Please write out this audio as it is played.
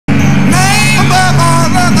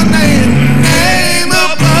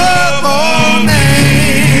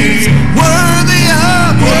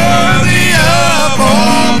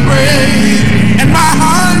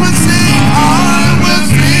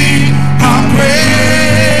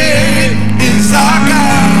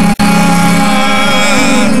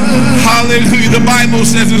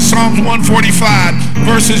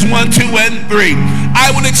verses 1, 2, and 3.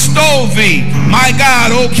 I will extol thee, my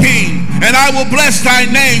God, O King, and I will bless thy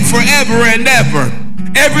name forever and ever.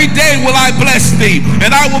 Every day will I bless thee,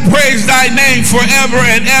 and I will praise thy name forever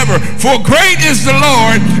and ever. For great is the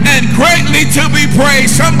Lord, and greatly to be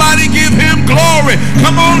praised. Somebody give him glory.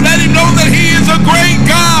 Come on, let him know that he is a great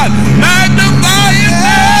God. Magnify his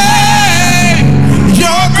name.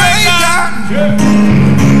 You're great God.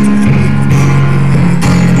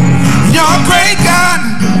 You're great God.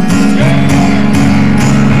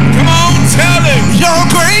 Come on, tell him. You're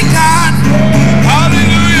great God.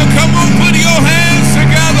 Hallelujah. Come on, put your hands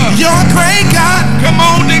together. You're great God. Come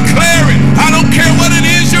on, declare it. I don't care what it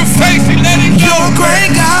is you're facing. Let it go. You're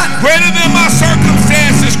great God. Greater than my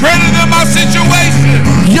circumstances. Greater than my situation.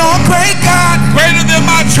 You're great God. Greater than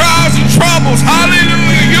my trials and troubles.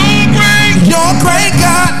 Hallelujah. You're great. You're great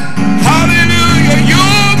God. Hallelujah.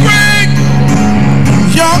 You're great.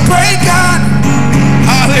 You're great God.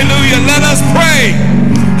 Hallelujah. Let us pray.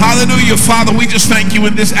 Hallelujah, Father, we just thank you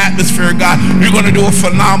in this atmosphere, God. You're going to do a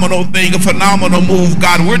phenomenal thing, a phenomenal move,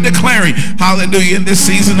 God. We're declaring, hallelujah, in this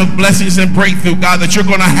season of blessings and breakthrough, God, that you're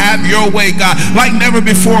going to have your way, God, like never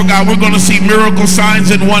before, God. We're going to see miracle signs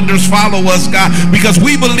and wonders follow us, God, because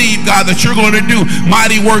we believe, God, that you're going to do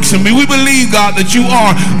mighty works in me. We believe, God, that you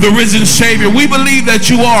are the risen Savior. We believe that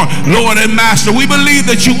you are Lord and Master. We believe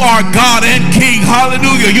that you are God and King.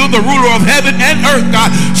 Hallelujah. You're the ruler of heaven and earth, God.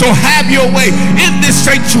 So have your way in this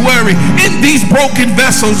sanctuary, in these broken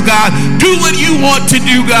vessels, God. Do what you want to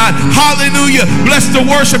do, God. Hallelujah. Bless the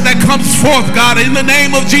worship that comes forth, God. In the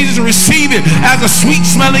name of Jesus, receive it as a sweet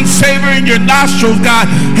smelling savor in your nostrils, God.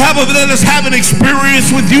 Let us have an experience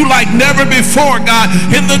with you like never before, God.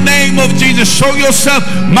 In the name of Jesus, show yourself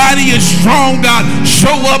mighty and strong, God.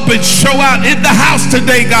 Show up and show out in the house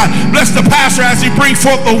today, God. Bless the pastor as he brings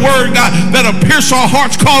forth the word, God, that'll pierce our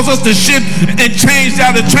hearts, cause us to shift and change,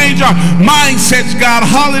 God, to change our mindsets, God.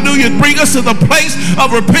 Hallelujah. Bring us to the place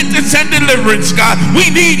of repentance and deliverance, God. We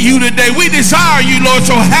need you today. We desire you, Lord.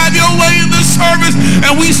 So have your way in this service.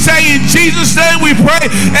 And we say in Jesus' name we pray,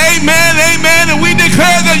 amen, amen. And we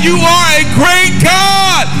declare that you are a great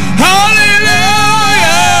God. Hallelujah.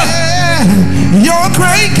 You're a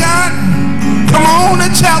great God. Come on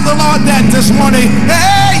and tell the Lord that this morning.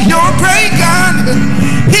 Hey, you're a great God.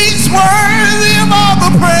 He's worthy of all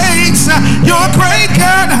the praise. You're a great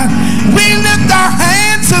God. We lift our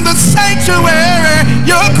hands in the sanctuary.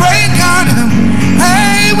 You're a great God.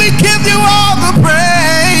 Hey, we give you all the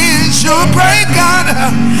praise. You're a great God.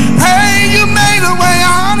 Hey, you made a way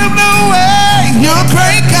out of no way. You're a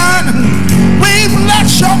great God. We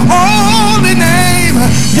bless your holy name.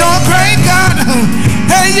 You're a great God.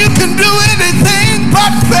 Hey, you can do anything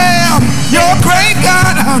but fail. You're a great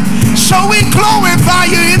God. So we glorify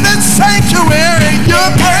you in the sanctuary.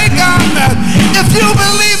 You're a great God. If you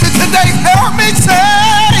believe it today, help me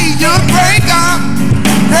say, you're a great God.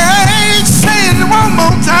 Hey, say it one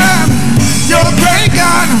more time. You're a great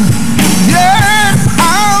God. Yeah,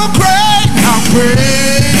 how great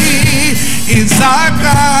is our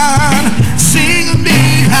God. Sing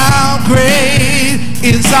me, how great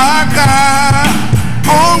is our God.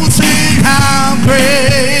 Oh, sing how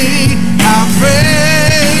great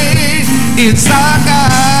is our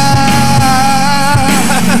God.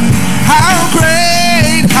 How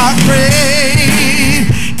great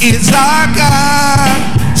is our God.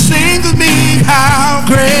 Sing with me, how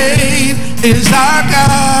great is our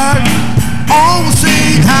God. Oh,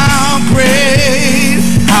 sing how great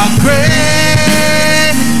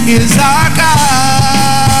is our God.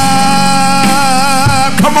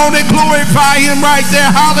 Come on and glorify him right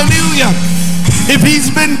there. Hallelujah. If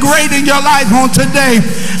he's been great in your life on today,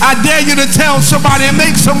 I dare you to tell somebody and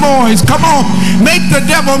make some noise. Come on, make the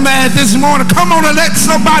devil mad this morning. Come on and let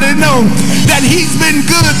somebody know that he's been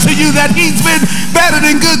good to you, that he's been better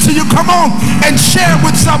than good to you. Come on and share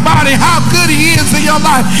with somebody how good he is in your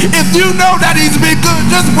life. If you know that he's been good,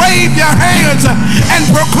 just wave your hands and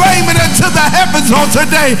proclaim it into the heavens on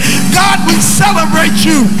today. God, we celebrate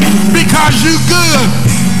you because you're good.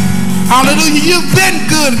 Hallelujah. You've been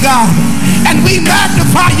good, God. And we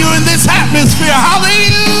magnify you in this atmosphere.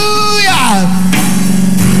 Hallelujah.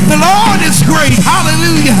 The Lord is great.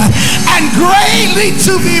 Hallelujah. And greatly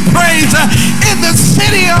to be praised in the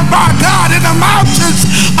city of our God, in the mountains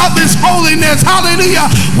of his holiness.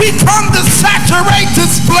 Hallelujah. We come to saturate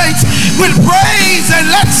this place with praise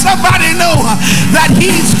and let somebody know that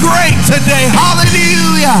he's great today.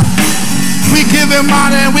 Hallelujah. We give him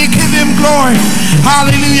honor and we give him glory.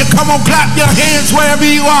 Hallelujah. Come on, clap your hands wherever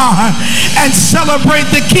you are and celebrate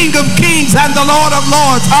the King of Kings and the Lord of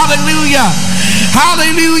Lords. Hallelujah.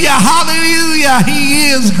 Hallelujah. Hallelujah.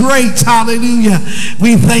 He is great. Hallelujah.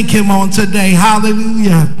 We thank him on today.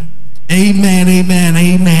 Hallelujah. Amen. Amen.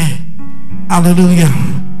 Amen. Hallelujah.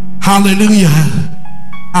 Hallelujah.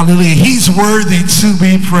 Hallelujah. He's worthy to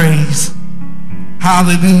be praised.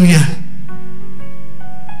 Hallelujah.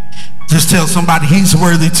 Just tell somebody he's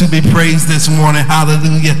worthy to be praised this morning.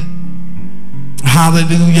 Hallelujah.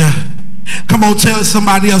 Hallelujah. Come on, tell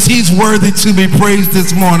somebody else he's worthy to be praised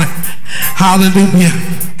this morning. Hallelujah.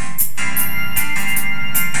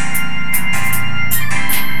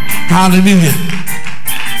 Hallelujah.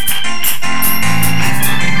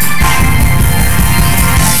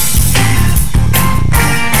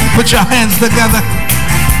 Put your hands together.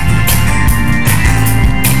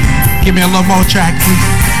 Give me a little more track,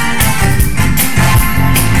 please.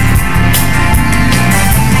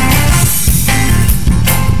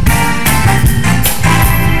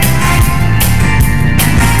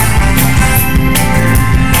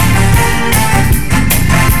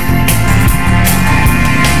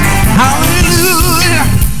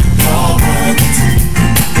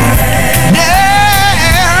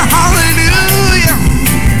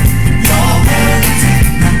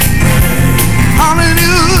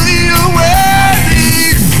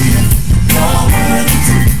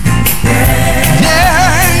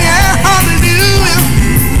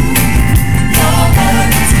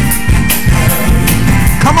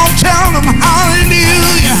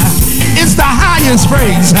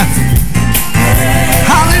 Praise. Hallelujah.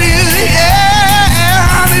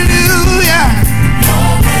 Hallelujah.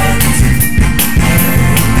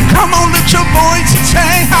 Come on, lift your voice and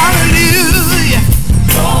say hallelujah.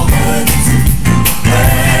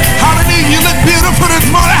 Hallelujah. You look beautiful this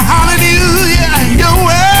morning. Hallelujah. You're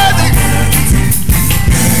worthy.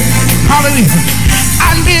 Hallelujah.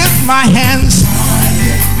 I lift my hands.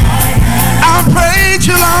 I praise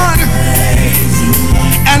you, Lord.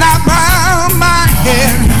 And I bow my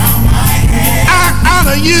head. I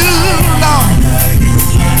honor you, Lord.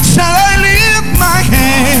 So I lift my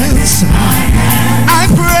hands. I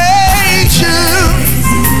praise you.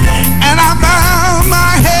 And I bow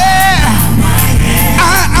my head.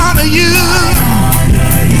 I honor you.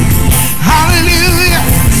 Hallelujah.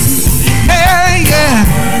 Hey, yeah.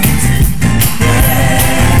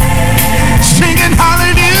 Singing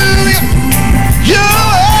hallelujah. You're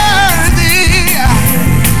worthy.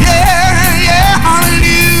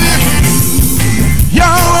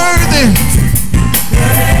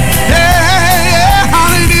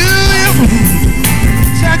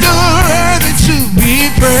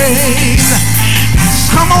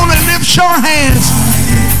 Come on and lift your hands.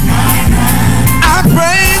 I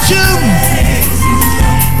praise you.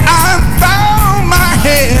 I bow my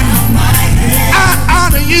head. I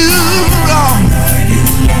honor you, Lord.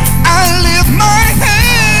 I lift my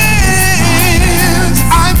hands.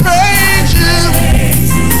 I praise you.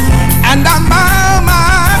 And I bow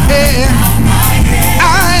my head.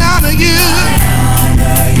 I honor you.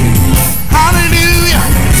 Hallelujah.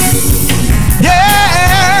 Yeah.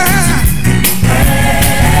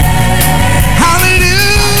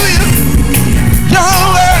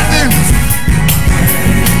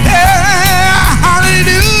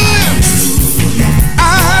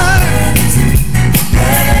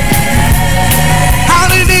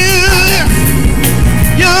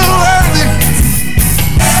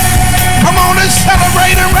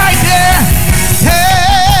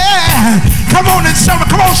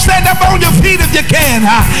 Come on, stand up on your feet if you can.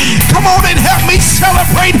 Come on and help me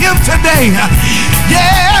celebrate him today.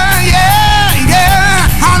 Yeah, yeah, yeah.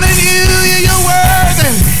 Hallelujah, you're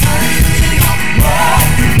worthy.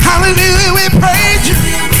 Hallelujah, we praise you.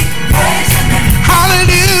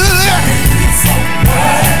 Hallelujah.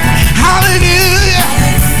 Hallelujah.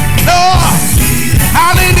 Lord.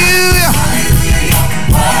 Hallelujah.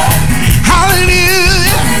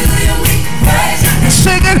 Hallelujah.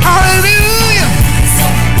 Sing it, hallelujah.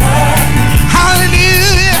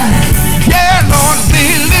 Hallelujah. Yeah, Lord, we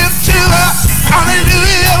lift you up.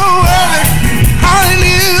 Hallelujah.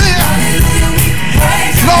 Hallelujah.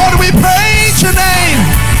 Lord, we praise your name.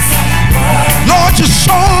 Lord, you're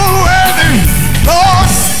so worthy. Lord.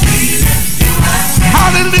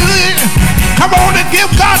 Hallelujah. Come on and give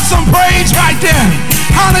God some praise right there.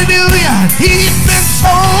 Hallelujah. He's been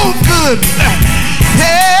so good.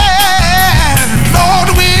 Yeah. Lord,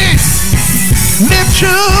 we lift you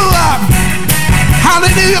up.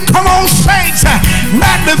 Hallelujah. Come on, saints.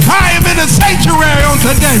 Magnify him in the sanctuary on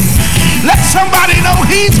today. Let somebody know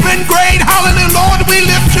he's been great. Hallelujah. Lord, we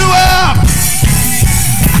lift you up.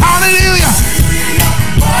 Hallelujah.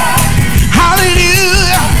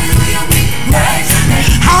 Hallelujah.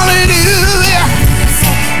 Hallelujah.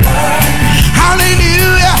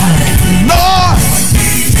 Hallelujah. Lord.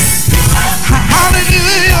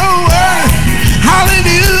 Hallelujah.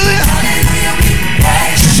 Hallelujah.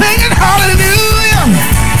 Sing it. Hallelujah.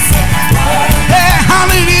 Yeah,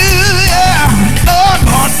 hallelujah. Lord,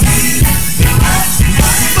 Lord.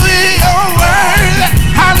 Your word.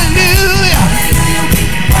 Hallelujah.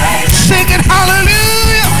 Sing it.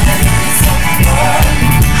 Hallelujah.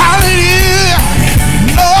 Hallelujah.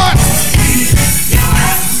 Lord.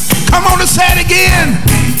 Come on and say it again.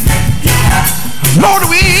 Lord,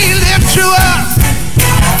 we lift you up.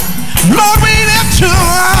 Lord, we lift you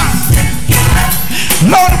up.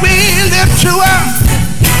 Lord, we lift you up.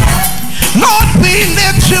 Lord, we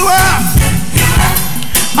lift you up.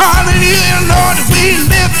 Hallelujah. Lord, we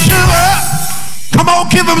lift you up. Come on,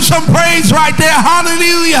 give him some praise right there.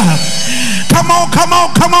 Hallelujah. Come on, come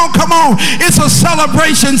on, come on, come on. It's a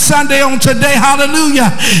celebration Sunday on today.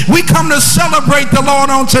 Hallelujah. We come to celebrate the Lord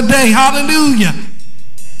on today. Hallelujah.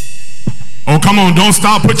 Oh, come on. Don't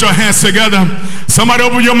stop. Put your hands together. Somebody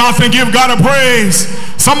open your mouth and give God a praise.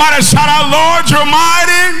 Somebody shout out, Lord, you're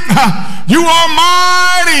mighty. You are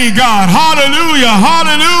mighty, God. Hallelujah.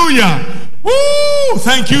 Hallelujah. Woo.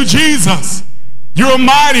 Thank you, Jesus. You're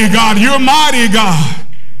mighty, God. You're mighty, God.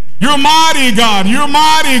 You're mighty, God. You're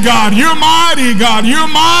mighty, God. You're mighty, God. You're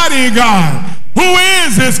mighty, God. Who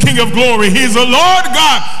is this King of glory? He's the Lord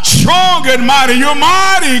God, strong and mighty. You're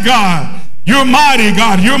mighty, God. You're mighty,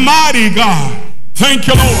 God. You're mighty, God. Thank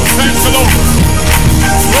you, Lord. Thank you, Lord.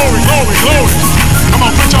 Glory, glory, glory. Come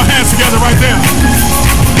on, put your hands together right there.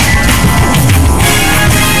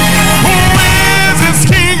 Who is this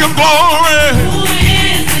King of glory? Who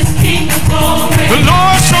is this King of glory? The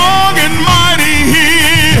Lord strong and mighty.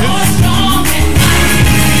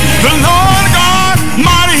 The Lord God,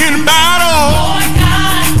 mighty in battle. Lord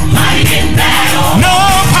God, mighty in battle. No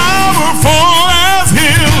powerful as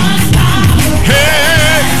him.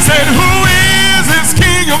 Hey, said, who is this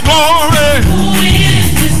King of glory? Who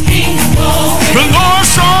is this King of glory? The Lord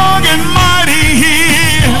strong and mighty.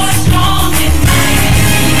 Lord strong and mighty.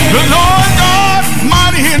 The Lord God,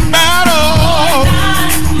 mighty in battle. Lord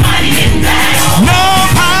God, mighty in battle. No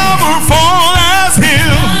powerful as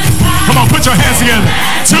him. Come on, put your hands together.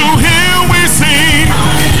 To him we sing,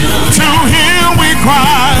 to him we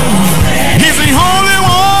cry. He's the only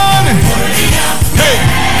one. Hey,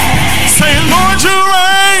 say, Lord, you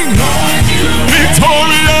reign,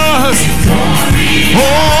 victorious.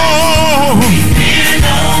 Oh,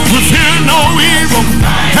 we fear no evil.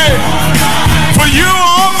 Hey, for you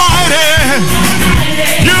are mighty,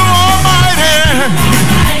 you are mighty.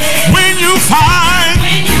 When you fight,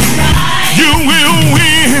 you will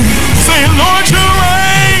win. Say, Lord, you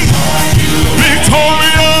reign,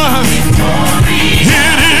 victorious.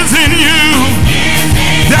 It is in you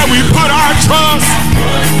that we put our trust.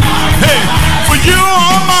 Hey, for you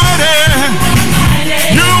are mighty,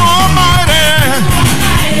 you are mighty.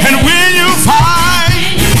 And when you fight,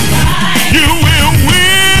 you will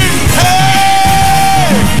win. Hey,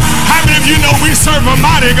 how many of you know we serve a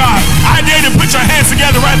mighty God? I dare you to put your hands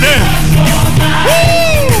together right there.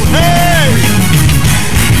 Woo! Hey.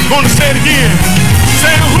 Gonna say it again.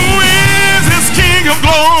 Say, who is this King of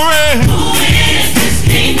glory? Who is this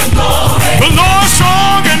King of glory? The Lord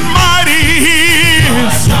strong and mighty.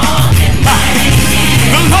 Lord strong and mighty.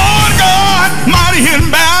 The Lord God, mighty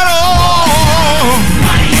in battle.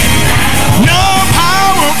 Mighty in battle. No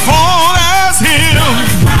powerful as him.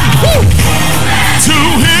 To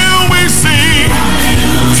him we sing,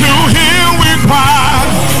 to him we cry.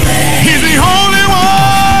 He's the only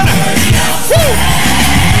one.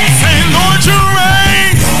 Say, Lord, you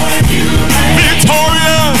reign,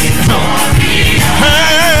 victorious.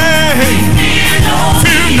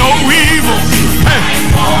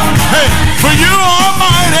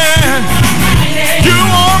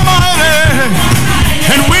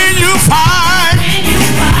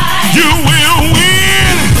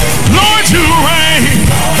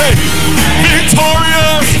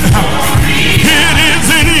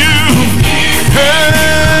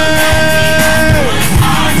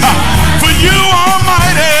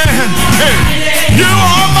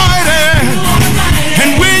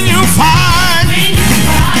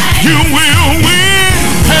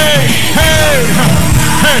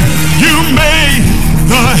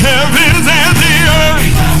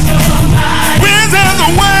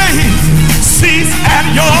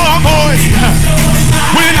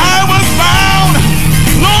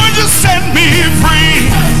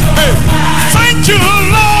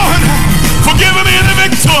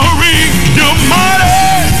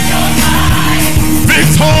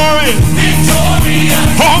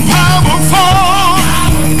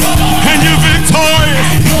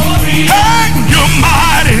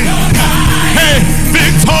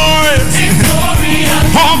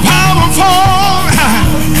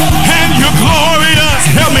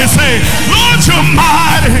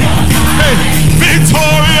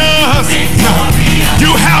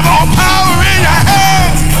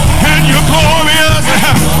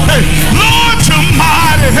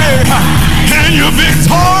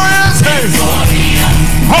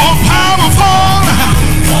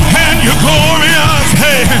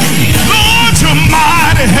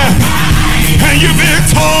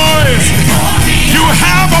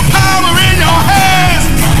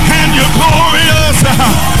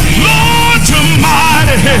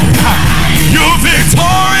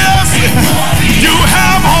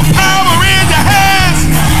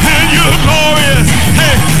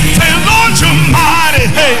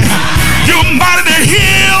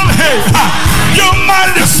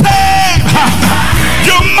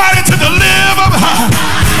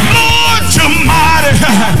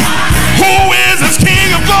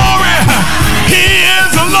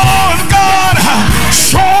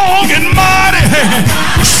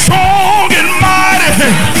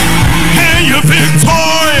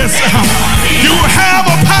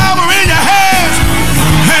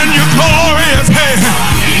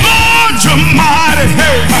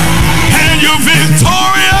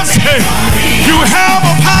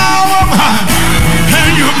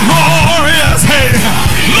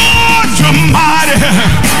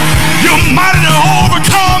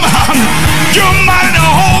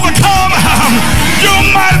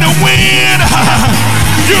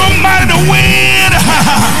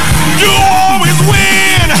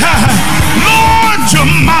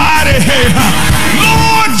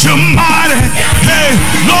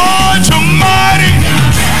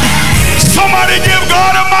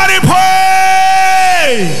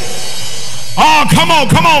 Oh,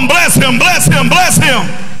 come on, bless him, bless him, bless him.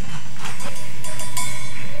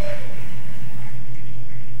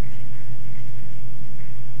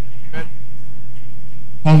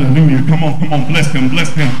 Hallelujah. Come on, bless him,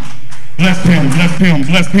 bless him. Bless him, bless him,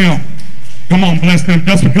 bless him. Come on, bless him.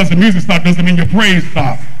 Just because the music stopped doesn't mean your praise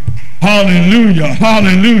stopped. Hallelujah,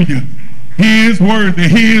 hallelujah. He is worthy,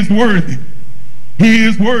 he is worthy. He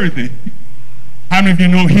is worthy. How many of you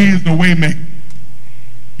know he is the way maker?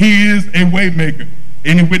 He is a way maker.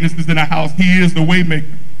 Any witnesses in the house? He is the way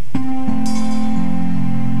maker.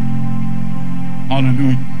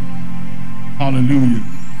 Hallelujah. Hallelujah.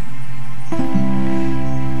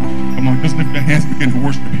 Come on, just lift your hands, begin to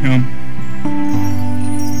worship him.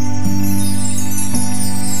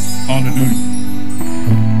 Hallelujah.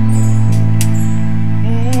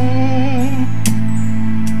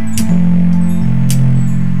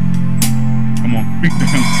 Come on, speak to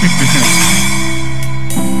him, speak to him.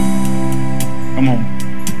 Come on.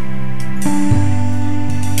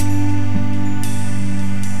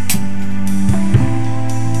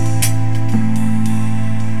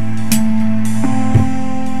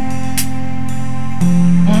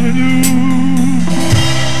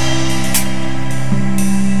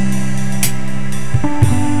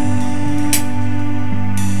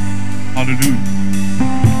 Hallelujah.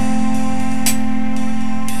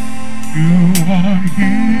 You are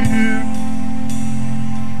here,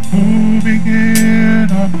 moving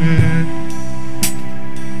in our midst.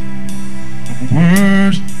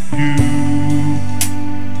 Worship you,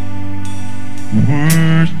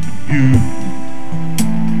 worship you.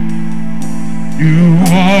 You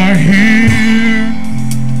are here,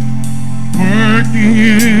 working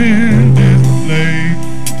in this place.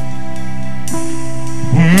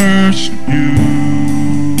 Worship you,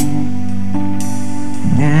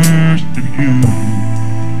 worship you.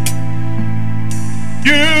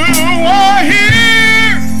 You are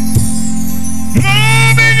here,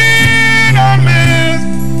 moving in our midst.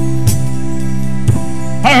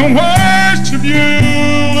 I worship you,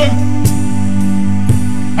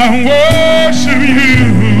 I worship you.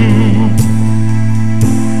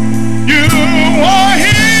 You are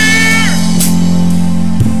here,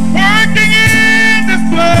 working in this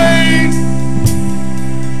place.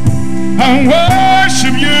 I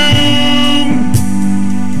worship you,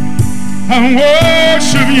 I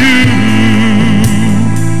worship you.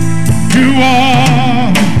 You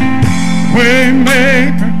are way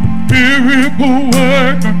maker, miracle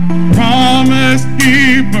worker, promise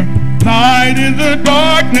keeper, light in the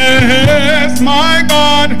darkness. My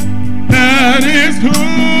God, that is who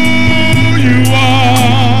you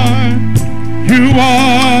are. You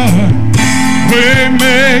are way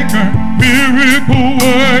maker, miracle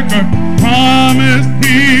worker, promise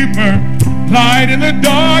keeper, light in the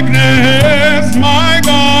darkness. My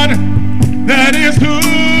God, that is who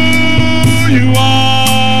you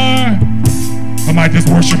are. I might just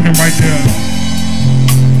worship him right there.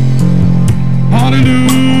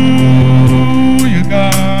 Hallelujah,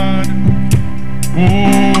 God. Oh,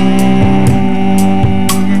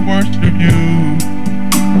 we worship you.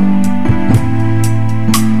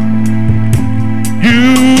 You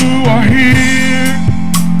are here,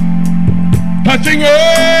 touching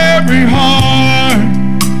every heart.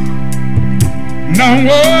 And I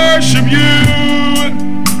worship you,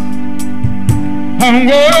 I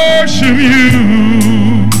worship you.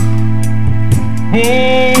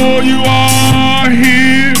 Oh, you are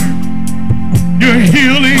here, you're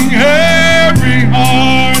healing every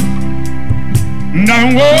heart. And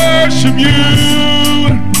I worship you,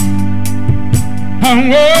 I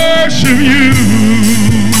worship you.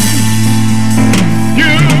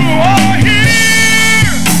 You are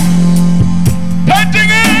here,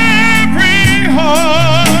 touching every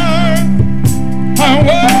heart. I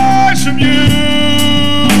worship you,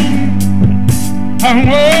 I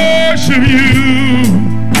worship you.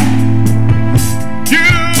 You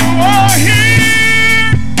are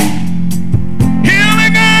here,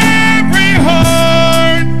 healing every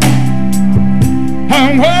heart. I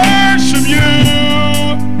worship you,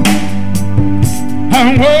 I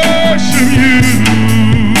worship you.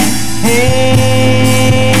 Oh,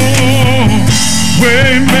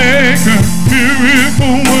 way maker,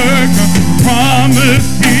 miracle worker, promise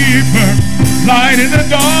keeper, light in the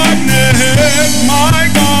darkness. My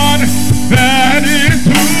God, that is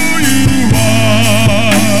who you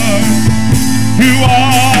are. You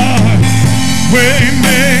are way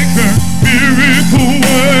maker, miracle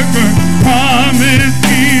worker, promise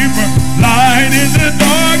keeper, light in the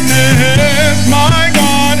darkness. My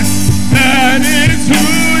God, that is who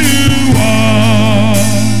you are.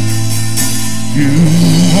 You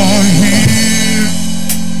are here,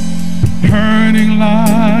 turning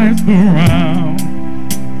lives around.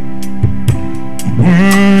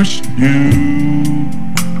 Worship you,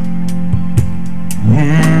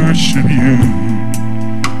 worship you.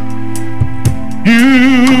 You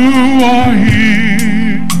are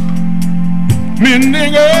here,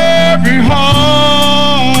 mending every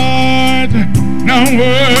heart. Now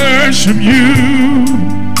worship you,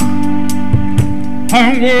 I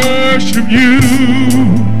worship you.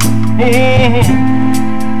 Oh,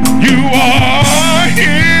 you are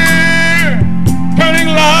here, turning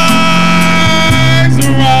lives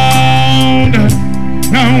around.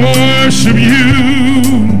 Now worship you,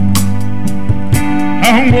 I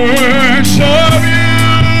worship you.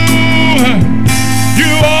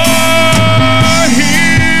 You are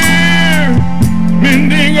here,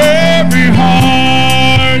 mending every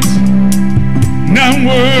heart. Now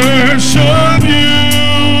worship you,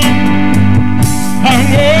 I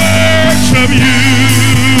worship you.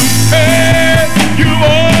 Hey, you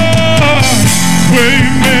are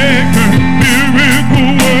waymaker,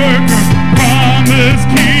 miracle worker, promise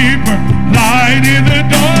keeper, light in the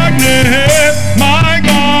darkness. My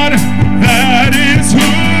God, that is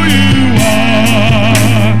who you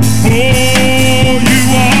are. Oh, you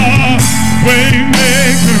are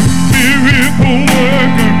waymaker, miracle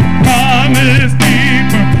worker, promise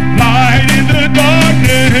keeper, light in the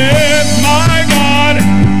darkness. My God,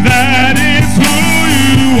 that is who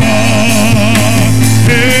you are.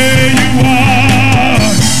 Hey, you are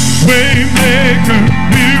waymaker,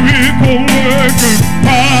 miracle worker,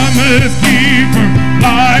 promise keeper,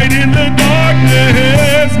 light in the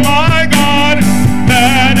darkness. My God,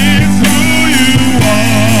 that is who you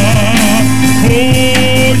are.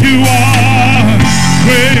 Oh, you are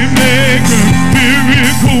waymaker,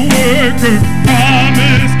 miracle worker,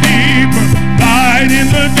 promise keeper, light in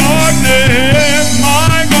the darkness.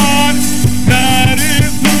 My God, that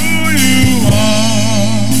is who you are.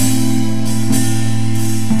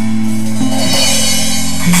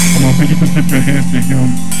 Come on, can you just lift your hands to him?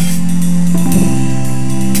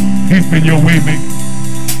 He's been your waymaker.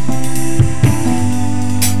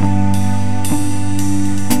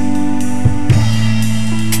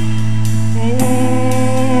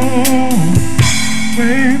 Oh,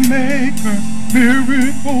 waymaker,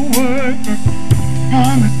 miracle worker,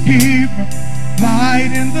 promise keeper,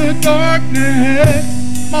 light in the darkness.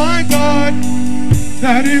 My God,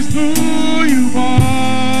 that is who you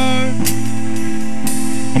are.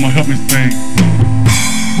 Come on, help me sing.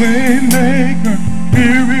 Waymaker,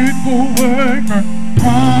 miracle worker,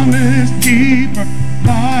 promise keeper,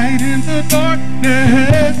 light in the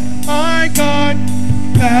darkness. My God,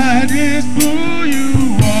 that is who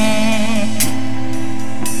you are.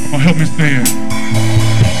 Come on, help me say it.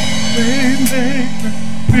 Waymaker,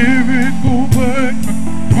 miracle worker,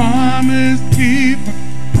 promise keeper,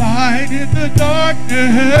 light in the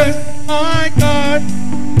darkness. My God,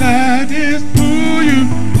 that is who you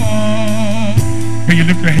are. Can you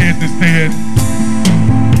lift your hands and say it?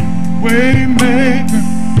 Waymaker,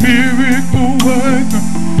 miracle worker,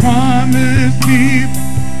 promise keeper,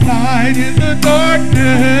 light in the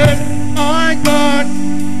darkness. My God,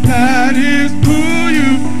 that is who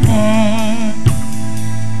you are.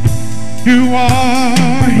 You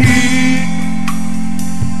are here,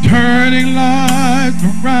 turning lives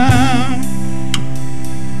around.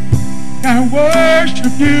 I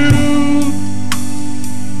worship you,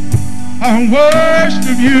 I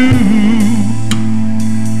worship you.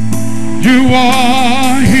 You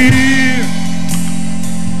are here,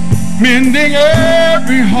 mending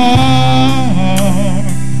every heart.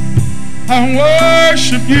 I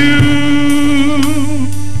worship you,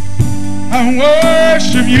 I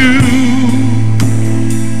worship you.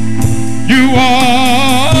 You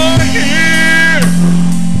are here,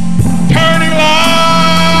 turning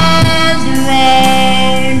lives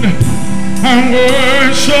around. I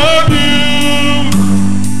worship you,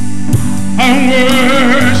 I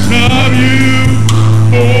worship you.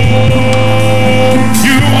 Oh,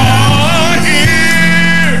 you are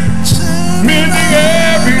here, mending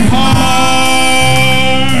every heart.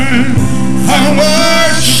 I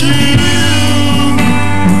worship you,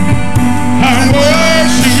 I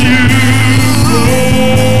worship you.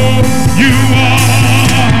 Oh, you are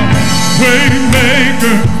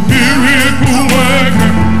waymaker, miracle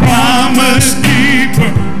worker, promise keeper,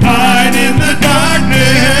 light in the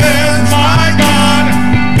darkness. My God,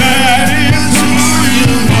 that is who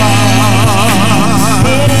you are.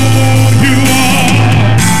 Oh, you are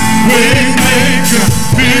waymaker,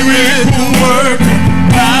 miracle worker,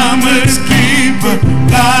 promise keeper,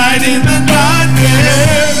 light in the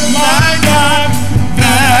darkness. My God,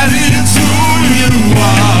 that is who you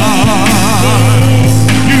are. Oh,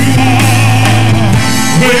 you are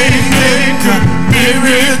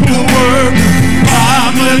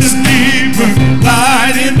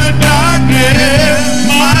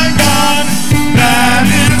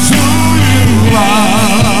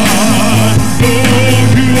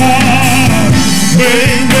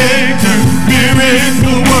Waymaker,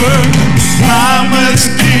 miracle worker, promise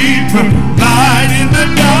keeper, light in the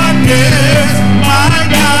darkness. My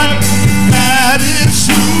God, that is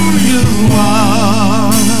who you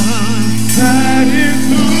are. That is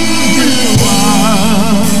who you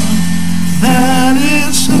are. That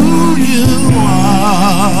is who you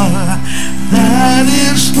are. That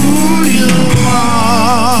is who you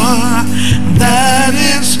are. That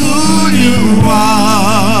is who you are.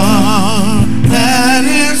 That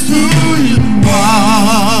is who you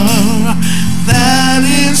are. That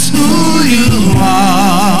is who you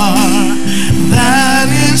are. That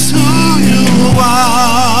is who you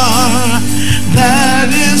are. That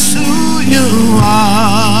is who you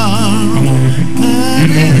are. That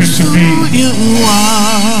is who you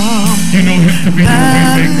are. You know him to be your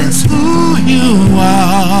That waymaker. is who you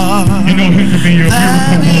are. You know him to be your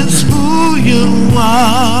That miracle is worker. who you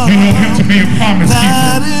are. You know him to be a promise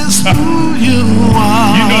That keeper. is who you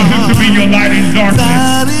are. You know him to be your light in darkness.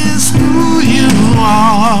 That is who you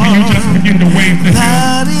are. And you just begin to wave to him.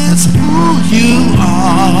 That is who you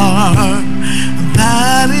are.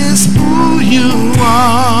 That is who you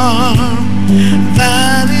are.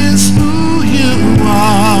 That is who you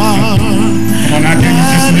are. Come on, I dare you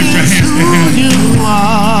just lift your hands to him.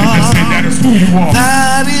 And just say, that is who you are.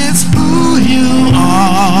 That is who you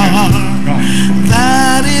are.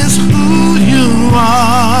 That is who you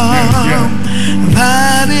are.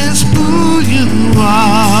 That is who you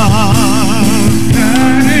are.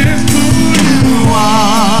 That is who You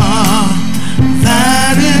are.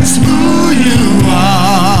 That is who you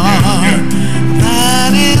are. That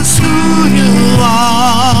is who you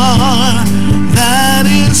are. That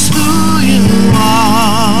is who you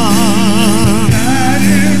are. That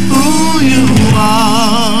is Who you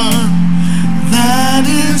are. That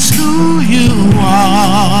is who you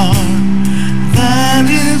are. That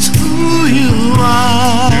is who you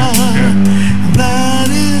are. That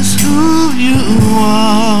is who you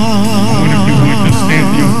I wonder if you want to stand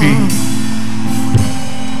to your feet.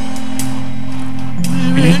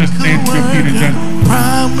 Can you just stand to your feet and just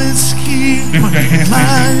Promise keeper, lift your hands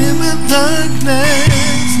light and in the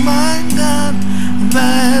darkness, my God,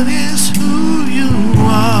 that is who you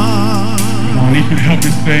are. come on, he can help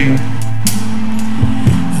you say,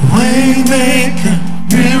 Waymaker,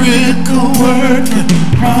 miracle worker,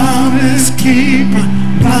 promise keeper,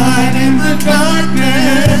 light in the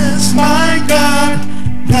darkness, my God,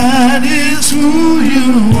 that is who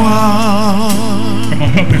you are. come on,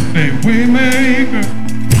 help me say, Waymaker.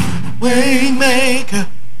 Waymaker,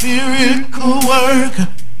 miracle worker,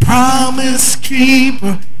 promise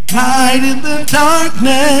keeper, light in the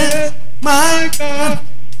darkness, my God,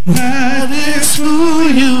 that is who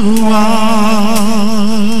you are.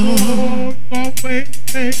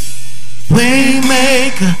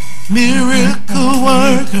 Waymaker, miracle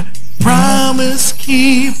worker, promise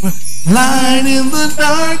keeper, light in the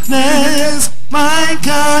darkness, my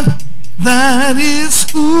God, that is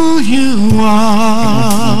who you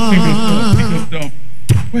are.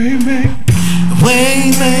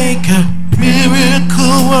 Waymaker,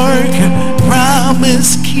 miracle worker,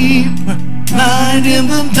 promise keeper, light in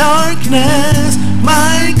the darkness,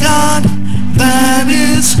 my God, that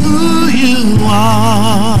is who you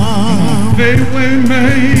are.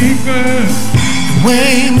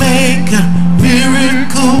 Waymaker,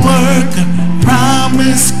 miracle worker,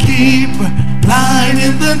 promise keeper, light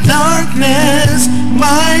in the darkness,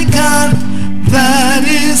 my God, that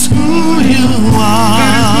is who you are.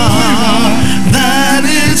 That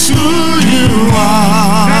is who you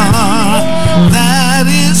are. That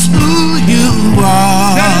is who you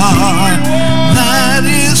are. That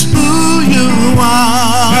is who you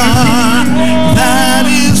are. That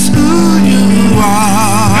is who you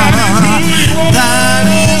are. That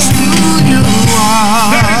is who you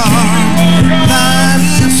are. That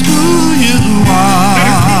is who you are.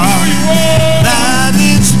 That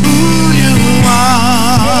is who you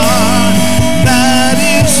are. That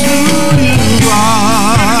is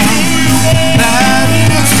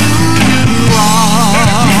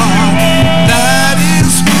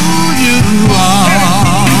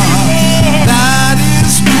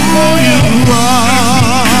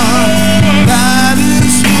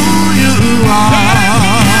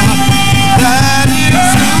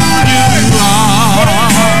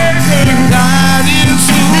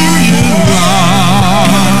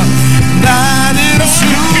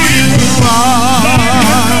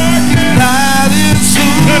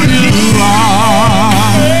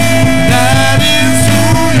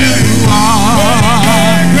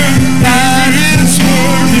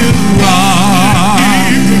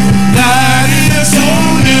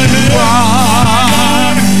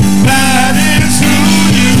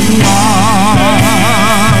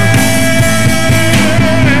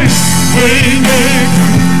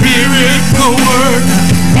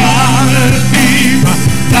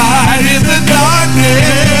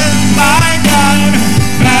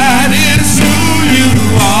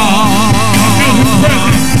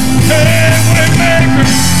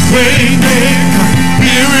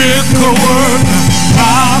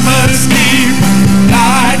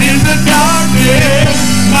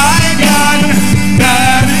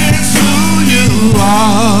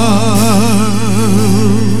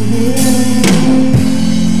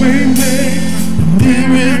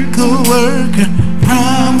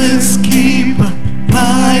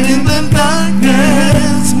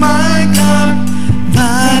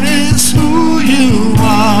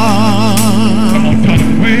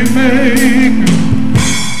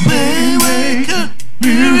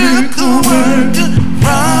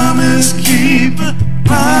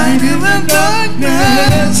the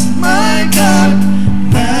darkness, my God,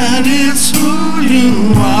 that is who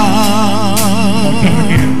you are.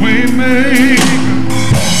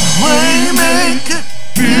 Waymaker,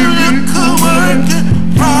 miracle worker,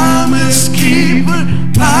 promise keeper,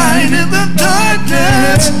 light in the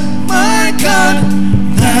darkness, my God,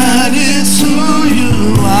 that is who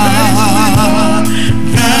you are.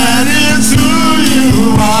 That is who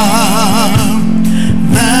you are.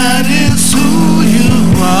 That is who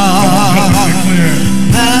you are.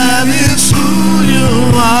 That is who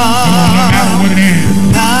you are.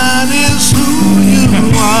 That is who you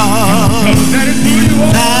are.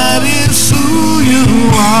 That is who you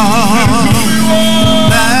are.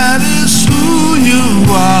 That is who you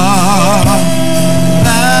are.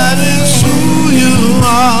 That is who you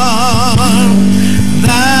are.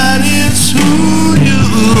 That is who you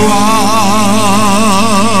are.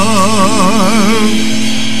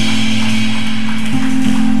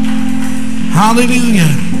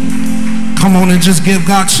 Hallelujah. Come on and just give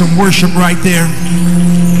God some worship right there.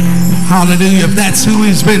 Hallelujah. If that's who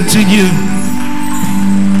he's been to you.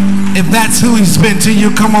 If that's who he's been to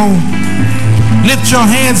you, come on. Lift your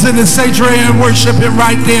hands in the sanctuary and worship him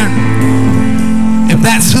right there. If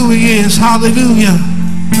that's who he is, hallelujah.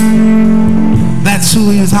 That's who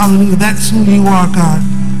he is, hallelujah. That's who you are, God.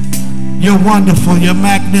 You're wonderful. You're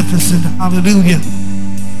magnificent. Hallelujah.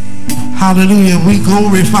 Hallelujah. We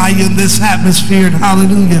glorify you in this atmosphere.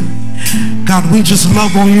 Hallelujah. God, we just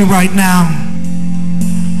love on you right now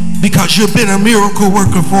because you've been a miracle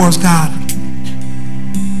worker for us, God.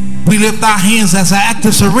 We lift our hands as an act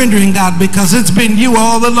of surrendering, God, because it's been you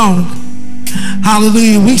all along.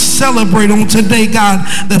 Hallelujah. We celebrate on today, God,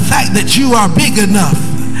 the fact that you are big enough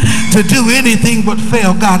to do anything but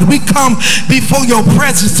fail, God. We come before your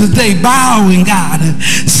presence today, bowing, God, and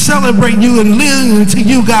celebrating you and living to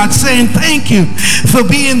you, God, saying thank you for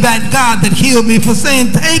being that God that healed me, for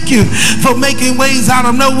saying thank you for making ways out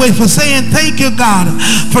of no way, for saying thank you, God,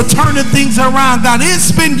 for turning things around, God.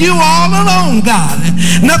 It's been you all alone, God.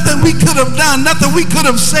 Nothing we could have done, nothing we could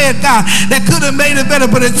have said, God, that could have made it better,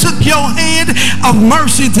 but it took your hand of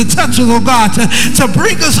mercy to touch us, oh God, to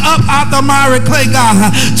bring us up out the miry clay,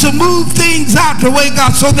 God, to move things out the way,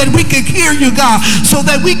 God, so that we can hear you, God, so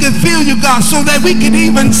that we can feel you, God, so that we can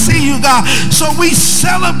even see you, God. So we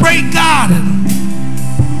celebrate, God.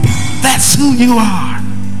 That's who you are.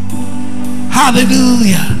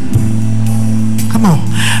 Hallelujah. Come on.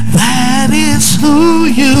 That is who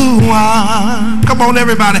you are. Come on,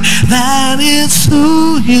 everybody. That is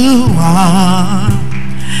who you are.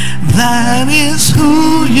 That is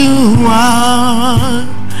who you are.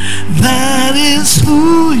 That is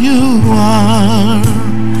who you are.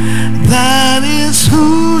 That is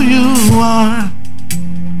who you are.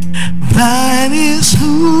 That is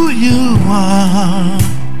who you are.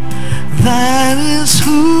 That is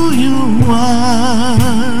who you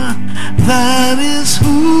are. That is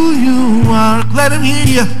who you are. Let him hear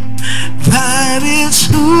you. That is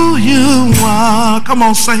who you are. Come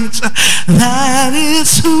on, saints. That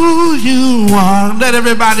is who you are. Let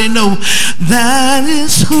everybody know. That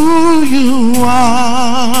is who you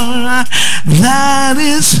are. That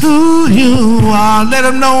is who you are. Let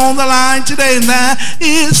them know on the line today. That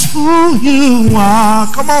is who you are.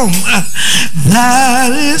 Come on.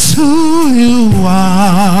 That is who you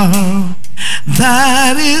are.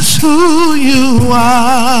 That is who you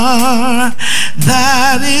are.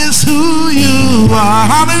 That is who you are.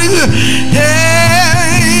 Hallelujah.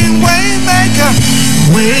 Hey, waymaker,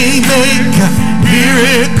 waymaker,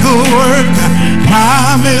 miracle worker,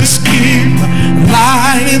 promise keeper,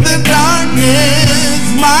 light in the darkness,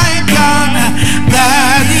 my God,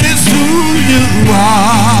 that is who you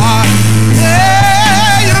are.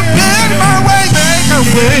 Yeah, you've been my waymaker,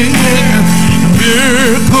 waymaker,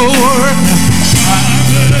 miracle worker,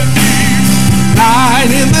 light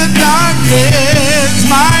in the darkness,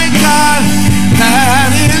 my God, that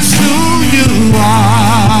is who you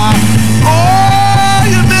are. Oh,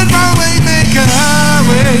 you've been my waymaker,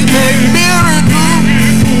 waymaker, miracle,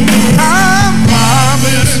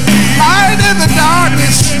 promise, light in the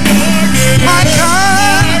darkness, my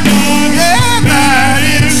God, yeah, that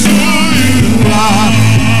is who you are.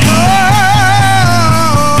 Oh,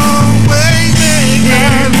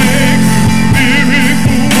 waymaker,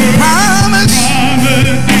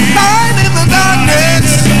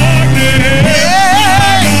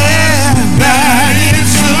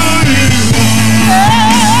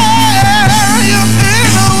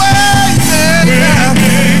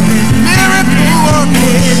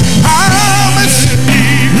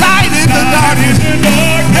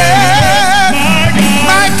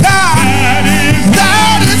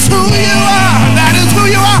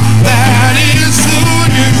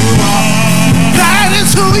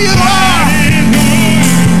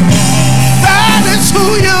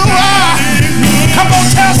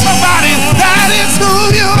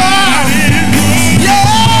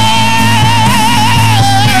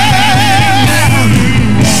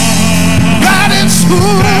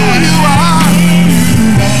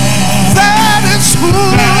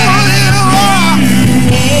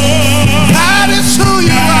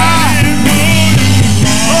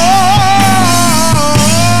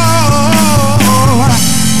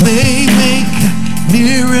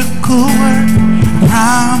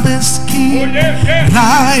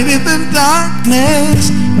 light in the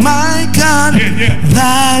darkness. My God,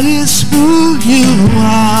 that is who you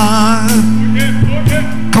are.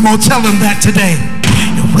 Come on, tell them that today.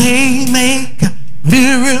 Waymaker,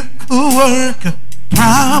 miracle worker,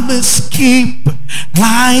 promise keeper,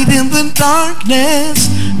 light in the darkness.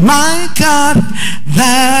 My God,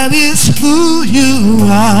 that is who you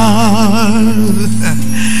are.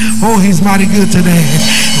 Oh, he's mighty good today.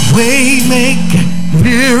 Waymaker,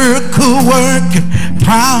 miracle worker,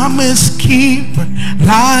 promise keeper,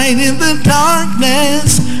 light in the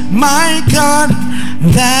darkness. My God,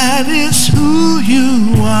 that is who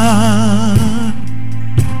you are.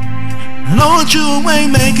 Lord, you're a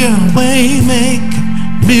waymaker, waymaker,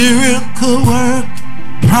 miracle work,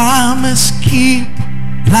 promise keep,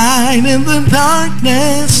 light in the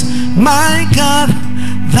darkness. My God,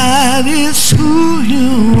 that is who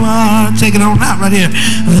you are. Take it on out right here.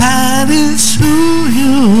 That is who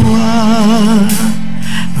you are.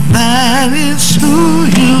 That is who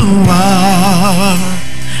you are.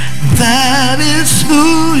 That is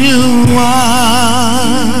who you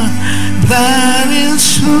are. That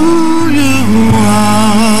is who you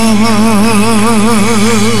are.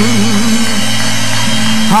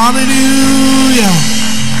 Hallelujah.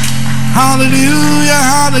 Hallelujah.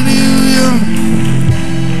 Hallelujah.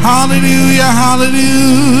 Hallelujah.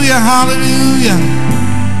 Hallelujah. Hallelujah.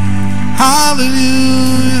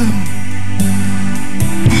 Hallelujah.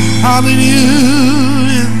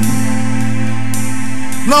 Hallelujah.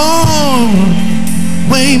 Lord,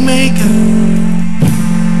 waymaker.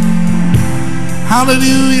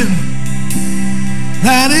 Hallelujah.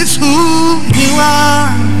 That is who you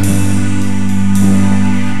are.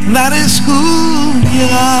 That is who you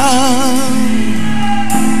are.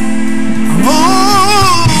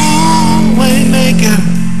 Oh, waymaker,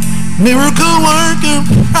 miracle worker,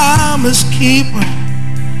 promise keeper.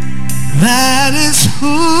 That is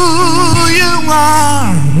who you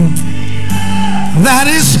are. That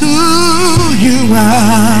is who you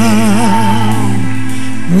are.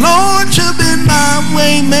 Lord, you've been my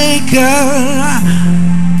way maker,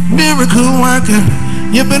 miracle worker.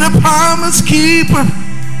 You've been a promise keeper,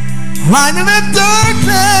 light in the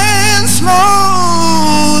darkness.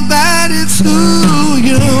 Lord, that is who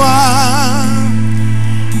you are.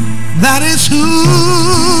 That is who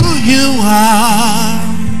you are.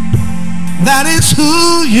 That is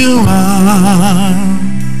who you are.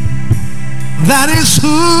 That is who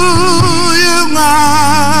you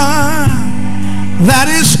are. That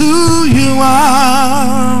is who you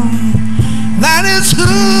are. That is who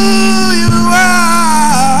you are.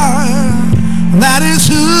 That is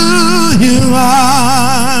who you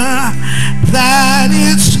are. That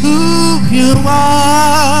is who you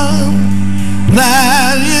are.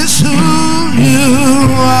 That is who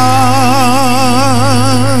you are.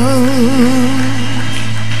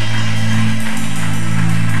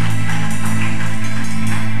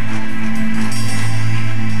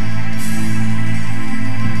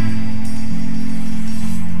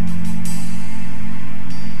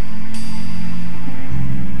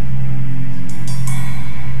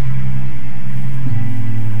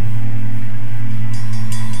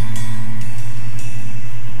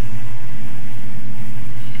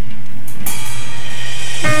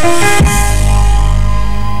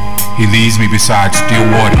 He leads me beside still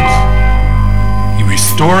waters. He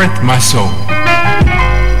restoreth my soul.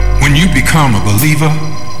 When you become a believer,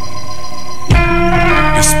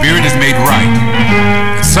 your spirit is made right.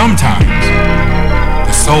 But sometimes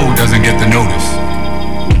the soul doesn't get the notice.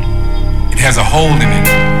 It has a hole in it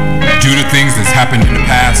due to things that's happened in the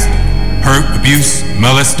past, hurt, abuse,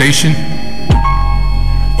 molestation.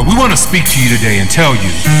 But we want to speak to you today and tell you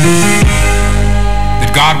that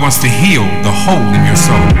God wants to heal the hole in your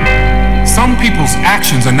soul. Some people's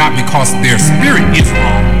actions are not because their spirit is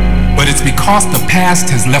wrong, but it's because the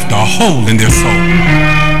past has left a hole in their soul.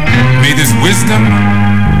 May this wisdom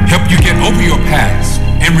help you get over your past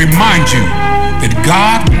and remind you that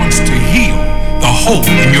God wants to heal the hole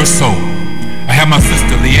in your soul. I have my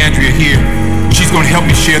sister Leandria here. She's going to help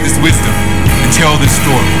me share this wisdom and tell this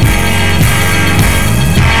story.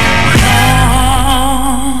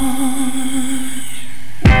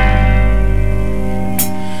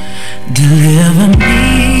 Deliver me,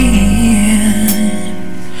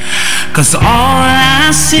 'cause all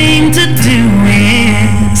I seem to do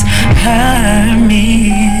is hurt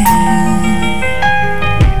me,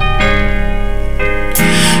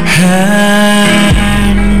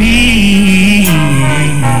 hurt me.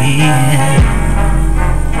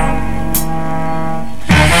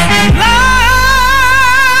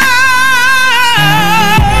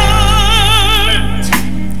 Lord,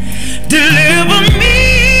 deliver me.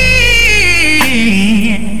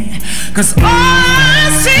 'cause all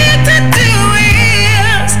I seem to do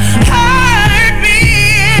is hurt me.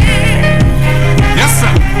 Yes,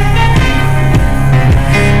 sir.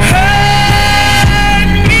 Hurt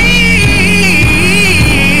me.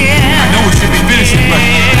 I know it should be finishing, but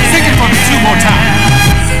sing it for me 2 more times.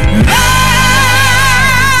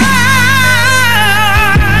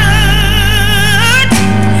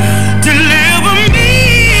 Deliver me,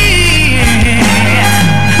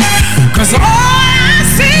 'cause all I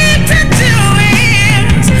seem to do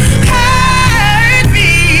is hurt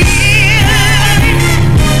me.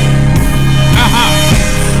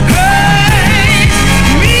 Hurt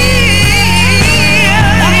me.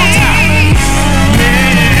 One more time.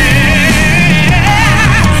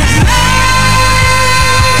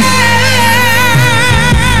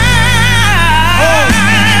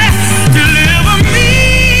 Deliver me,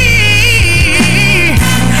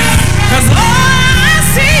 'cause all I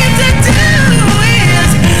seem to do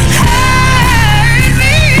is hurt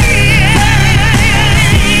me.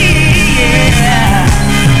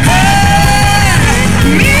 Hurt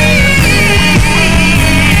me.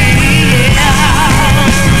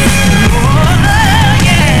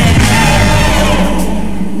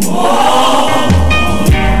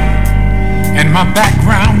 And my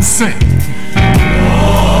background sing.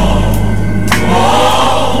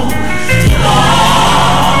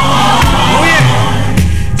 Oh yeah.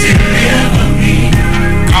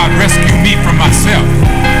 God rescue me from myself,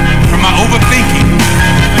 from my overthinking.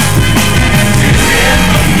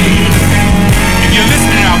 If you're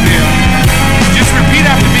listening out there, just repeat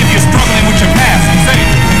after me if you're struggling with your past and say,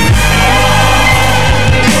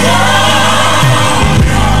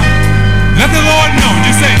 let the Lord know.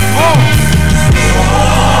 Just say, oh.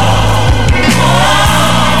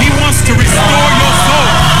 He wants to restore your soul.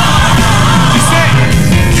 Just say,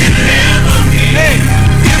 hey,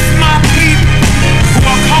 if my people who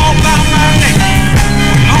are called by my name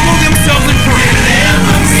humble themselves and pray,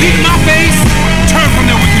 seek my face, turn from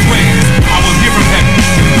their wicked ways, I will hear from heaven.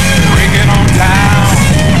 Bring it on down.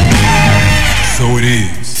 So it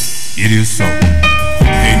is. It is so.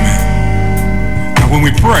 Amen. Now when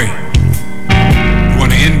we pray, we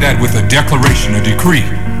want to end that with a declaration, a decree.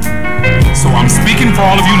 So I'm speaking for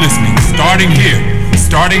all of you listening, starting here,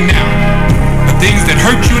 starting now. The things that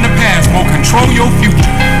hurt you in the past won't control your future.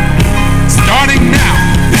 Starting now,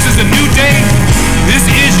 this is a new day. This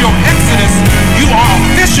is your exodus. You are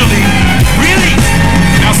officially released.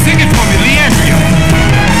 Now sing it for me, Leandria.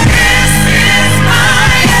 This is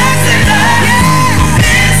my exodus.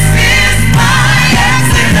 This is my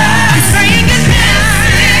exodus. Sing it. This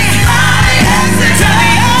is my exodus.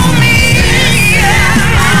 Tell me. This is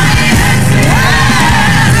my exodus.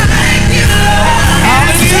 Thank you, Lord.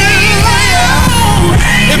 Hallelujah.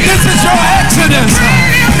 If this is your exodus,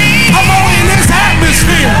 come on in this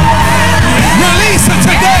atmosphere. Release it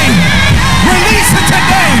today. Release it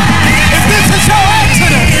today. If this is your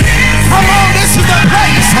exodus, come on, this is the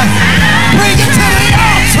place. Bring it to the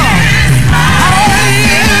altar.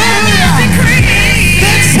 Hallelujah.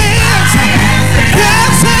 This is,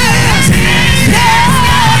 yeah.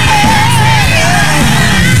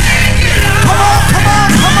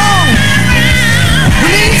 Come on.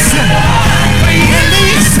 Release it.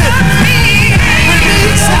 Release it.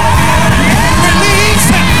 Release it. Release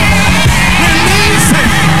it. Release it.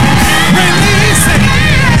 Release it.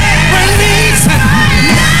 Release it.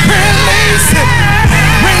 Release it.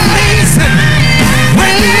 Release it.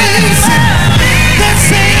 Release it. This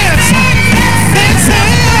is. This is.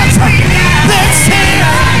 This is.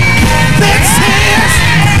 This is.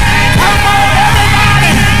 Come on,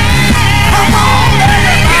 everybody. Come on,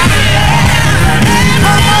 everybody.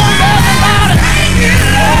 Come on, everybody.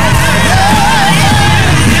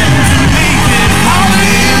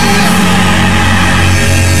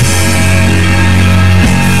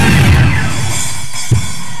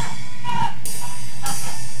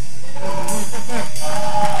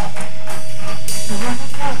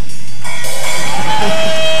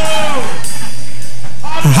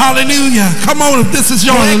 Hallelujah. Come on, if this is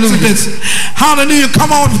your exodus. Hallelujah.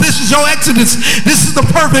 Come on, if this is your exodus. This is the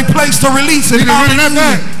perfect place to release it. Need to run that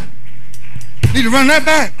back. Need to run that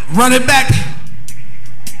back. Run it back.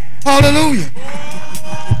 Hallelujah.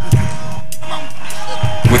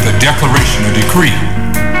 With a declaration, a decree.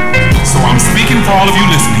 So I'm speaking for all of you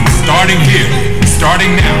listening, starting here,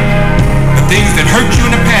 starting now. The things that hurt you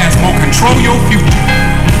in the past won't control your future.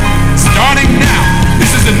 Starting now,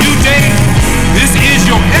 this is a new day. This is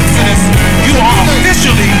your exodus. You are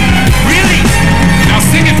officially released. Now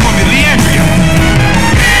sing it for me, Leandria.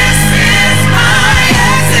 This is my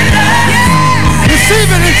exodus. Receive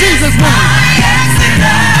it in Jesus' name. My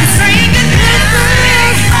exodus. Sing it. This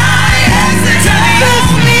is my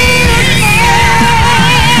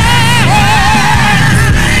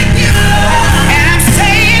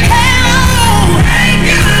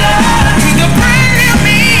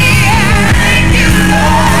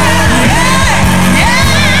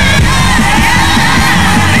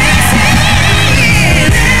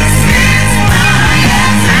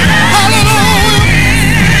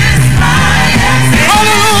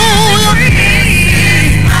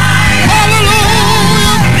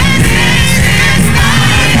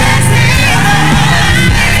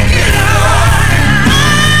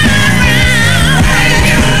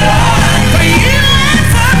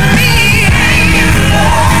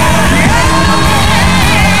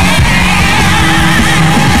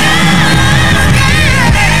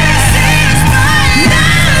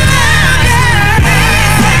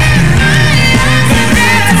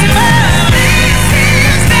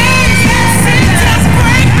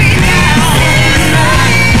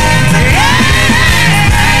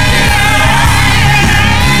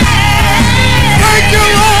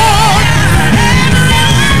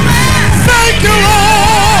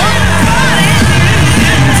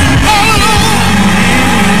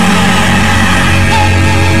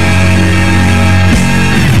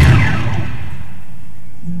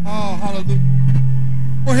Oh, hallelujah.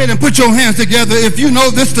 Go ahead and put your hands together if you know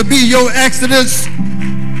this to be your Exodus.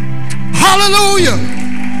 Hallelujah.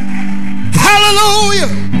 Hallelujah.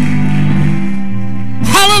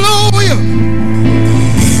 Hallelujah.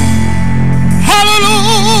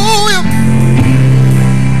 Hallelujah.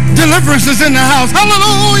 Deliverance is in the house.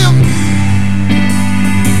 Hallelujah.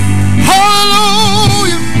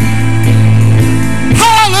 Hallelujah.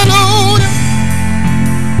 Hallelujah.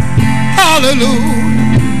 Hallelujah.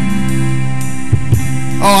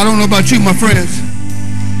 Oh, I don't know about you, my friends,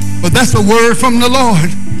 but that's a word from the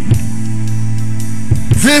Lord.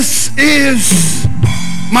 This is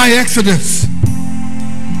my Exodus.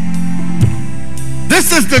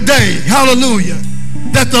 This is the day, hallelujah,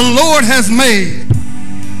 that the Lord has made.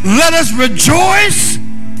 Let us rejoice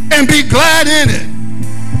and be glad in it.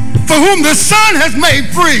 For whom the Son has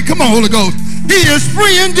made free. Come on, Holy Ghost. He is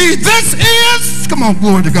free indeed. This is, come on,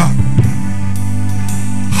 glory to God.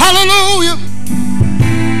 Hallelujah.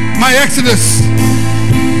 My Exodus.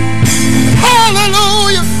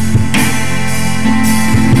 Hallelujah.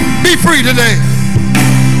 Be free today.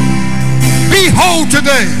 Be whole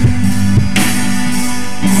today.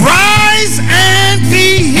 Rise and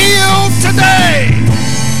be healed today.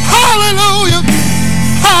 Hallelujah.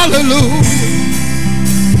 Hallelujah.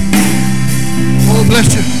 Oh,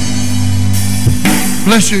 bless you.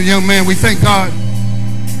 Bless you, young man. We thank God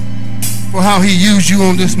for how he used you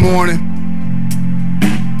on this morning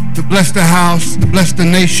to bless the house, to bless the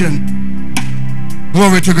nation.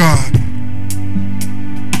 Glory to God.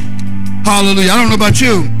 Hallelujah. I don't know about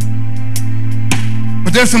you,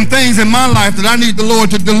 but there's some things in my life that I need the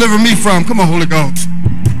Lord to deliver me from. Come on, Holy Ghost.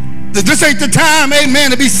 This ain't the time,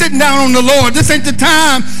 amen, to be sitting down on the Lord. This ain't the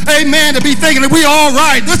time, amen, to be thinking that we all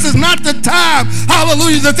right. This is not the time,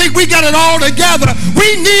 hallelujah, to think we got it all together.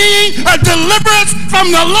 We need a deliverance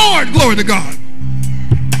from the Lord. Glory to God.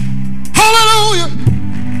 Hallelujah.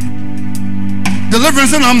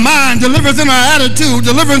 Deliverance in our mind, deliverance in our attitude,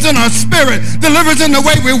 deliverance in our spirit, deliverance in the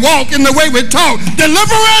way we walk, in the way we talk.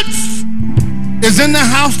 Deliverance is in the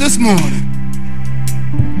house this morning.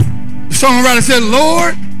 The songwriter said,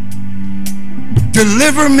 Lord,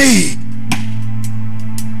 deliver me,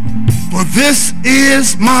 for this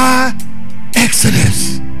is my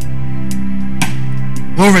Exodus.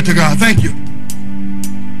 Glory to God. Thank you.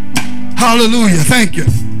 Hallelujah. Thank you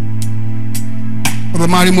for the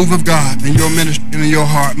mighty move of God in your ministry and in your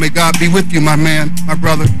heart. May God be with you, my man, my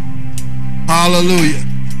brother. Hallelujah.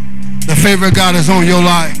 The favor of God is on your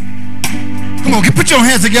life. Come on, put your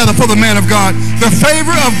hands together for the man of God. The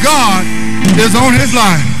favor of God is on his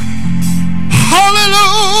life.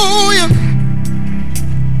 Hallelujah.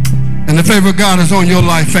 And the favor of God is on your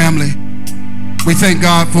life, family. We thank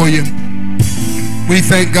God for you. We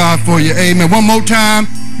thank God for you. Amen. One more time.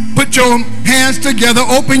 Put your hands together,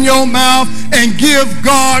 open your mouth, and give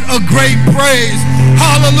God a great praise.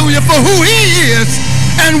 Hallelujah, for who he is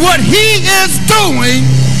and what he is doing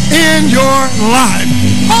in your life.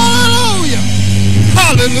 Hallelujah.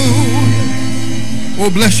 Hallelujah.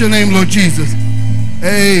 Oh, bless your name, Lord Jesus.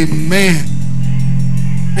 Amen.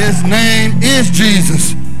 His name is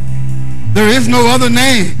Jesus. There is no other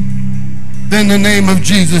name than the name of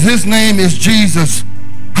Jesus. His name is Jesus.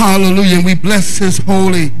 Hallelujah. And we bless his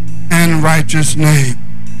holy and righteous name.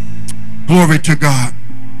 Glory to God.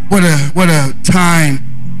 What a time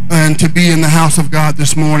and to be in the house of God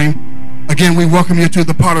this morning. Again, we welcome you to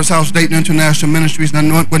the Potter's House-Dayton International Ministries,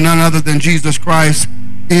 with none other than Jesus Christ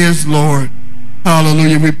is Lord.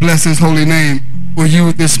 Hallelujah. We bless his holy name for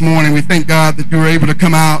you this morning. We thank God that you were able to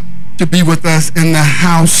come out to be with us in the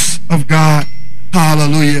house of God.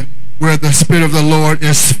 Hallelujah. Where the Spirit of the Lord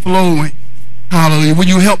is flowing. Hallelujah. Will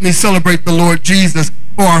you help me celebrate the Lord Jesus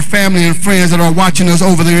for our family and friends that are watching us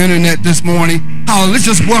over the internet this morning? Hallelujah. Let's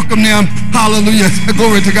just welcome them. Hallelujah.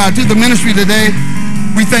 Glory to God. To the ministry today,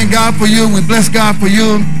 we thank God for you. We bless God for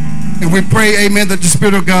you. And we pray, amen, that the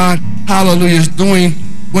Spirit of God, hallelujah, is doing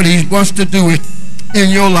what he wants to do in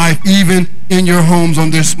your life, even in your homes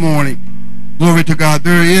on this morning. Glory to God.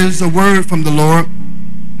 There is a word from the Lord.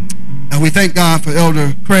 And we thank God for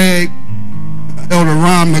Elder Craig, Elder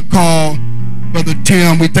Ron McCall, Brother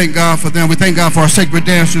Tim. We thank God for them. We thank God for our sacred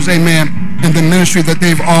dancers, amen, and the ministry that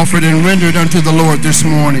they've offered and rendered unto the Lord this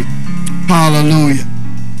morning. Hallelujah.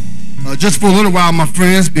 Just for a little while, my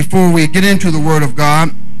friends, before we get into the Word of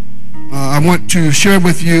God, I want to share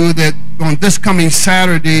with you that on this coming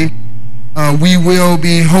Saturday, we will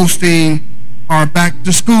be hosting our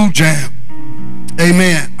back-to-school jam.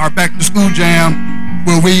 Amen. Our back-to-school jam,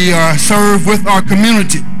 where we serve with our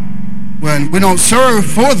community. When we don't serve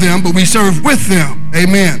for them, but we serve with them.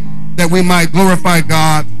 Amen. That we might glorify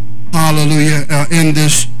God, hallelujah, in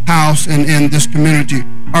this house and in this community.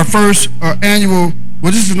 Our first annual,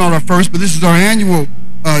 well, this is not our first, but this is our annual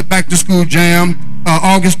back to school jam,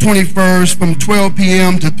 August 21st from 12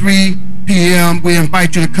 p.m. to 3 p.m. We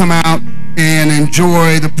invite you to come out and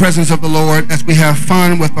enjoy the presence of the Lord as we have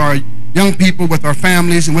fun with our young people, with our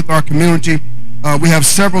families, and with our community. We have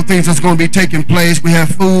several things that's going to be taking place. We have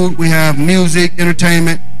food, we have music,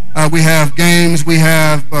 entertainment, we have games, we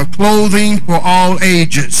have clothing for all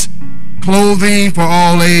ages. Clothing for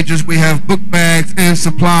all ages. We have book bags and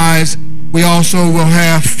supplies. We also will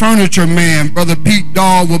have furniture man. Brother Pete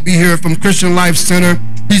Dahl will be here from Christian Life Center.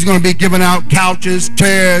 He's going to be giving out couches,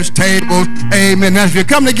 chairs, tables. Amen. Now, if you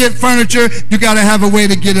come to get furniture, you got to have a way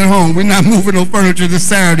to get it home. We're not moving no furniture this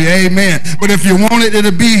Saturday. Amen. But if you want it,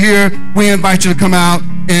 it'll be here. We invite you to come out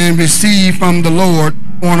and receive from the Lord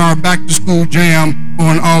on our back to school jam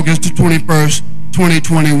on August 21st,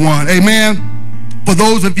 2021. Amen. For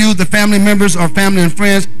those of you, the family members or family and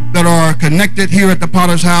friends that are connected here at the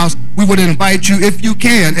Potter's House, we would invite you, if you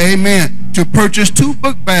can, amen, to purchase 2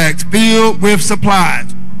 book bags filled with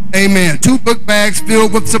supplies. Amen. 2 book bags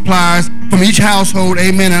filled with supplies from each household.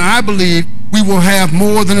 Amen. And I believe we will have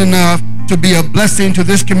more than enough to be a blessing to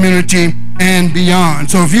this community and beyond.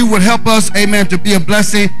 So if you would help us, amen, to be a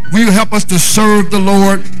blessing, will you help us to serve the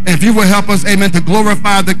Lord? And if you would help us, amen, to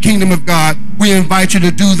glorify the kingdom of God, we invite you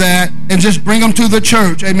to do that and just bring them to the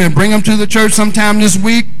church. Amen. Bring them to the church sometime this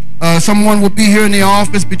week. Someone will be here in the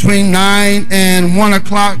office between 9 and 1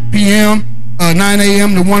 o'clock p.m., 9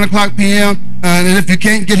 a.m. to 1 o'clock p.m. And if you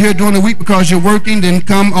can't get here during the week because you're working, then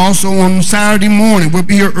come also on Saturday morning. We'll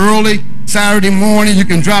be here early Saturday morning. You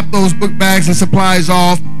can drop those book bags and supplies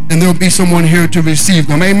off, and there'll be someone here to receive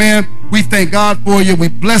them. Amen. We thank God for you. We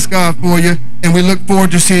bless God for you. And we look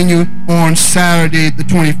forward to seeing you on Saturday, the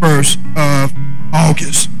 21st of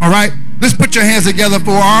August. All right? Let's put your hands together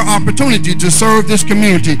for our opportunity to serve this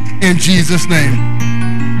community in Jesus' name.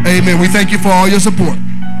 Amen. We thank you for all your support.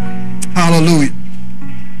 Hallelujah.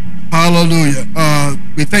 Hallelujah.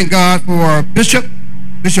 We thank God for our Bishop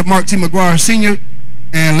Mark T. McGuire Sr.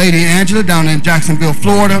 and Lady Angela down in Jacksonville,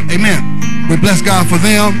 Florida. Amen. We bless God for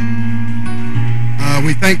them.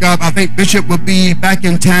 We thank God. I think Bishop will be back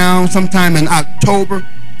in town sometime in October.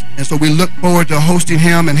 And so we look forward to hosting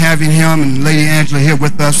him and having him and Lady Angela here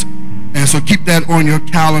with us. And so keep that on your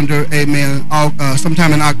calendar. Amen.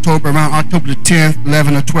 Sometime in October, around October the 10th,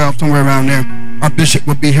 11th, or 12th, somewhere around there, our bishop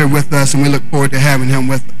will be here with us, and we look forward to having him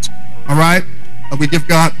with us. All right? We give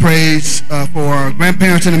God praise for our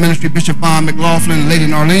grandparents in the ministry, Bishop Vaughn McLaughlin and Lady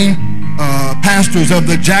Narlene, pastors of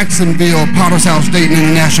the Jacksonville Potter's House-Dayton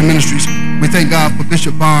International Ministries. We thank God for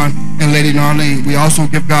Bishop Vaughn and Lady Narlene. We also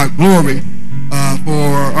give God glory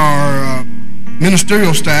for our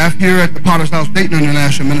ministerial staff here at the Potter's House-Dayton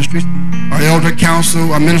International Ministries, our elder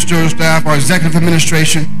council, our ministerial staff, our executive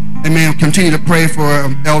administration. Amen. Continue to pray for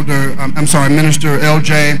Minister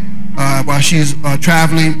LJ while she's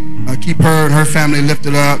traveling. Keep her and her family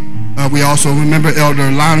lifted up. We also remember Elder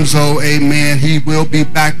Lonzo. Amen. He will be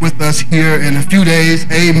back with us here in a few days.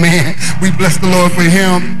 Amen. We bless the Lord for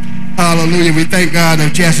him. Hallelujah. We thank God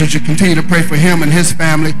that Jasper should continue to pray for him and his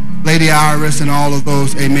family, Lady Iris and all of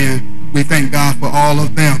those. Amen. We thank God for all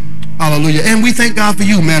of them. Hallelujah. And we thank God for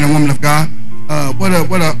you, man and woman of God. What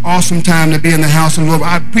an awesome time to be in the house of the Lord.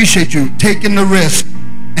 I appreciate you taking the risk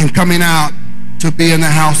and coming out to be in the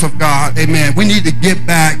house of God. Amen. We need to get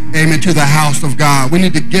back, amen, to the house of God. We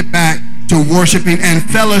need to get back to worshiping and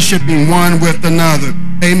fellowshipping one with another.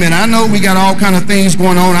 Amen. I know we got all kind of things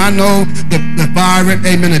going on. I know the virus,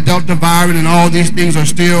 amen, the Delta variant and all these things are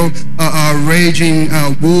still raging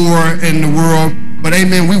war in the world. But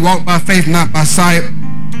amen, we walk by faith, not by sight.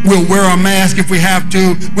 We'll wear a mask if we have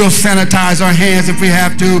to. We'll sanitize our hands if we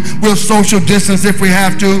have to. We'll social distance if we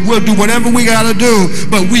have to. We'll do whatever we got to do.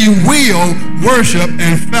 But we will worship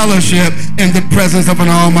and fellowship in the presence of an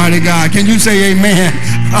almighty God. Can you say amen?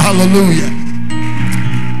 Hallelujah.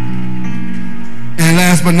 And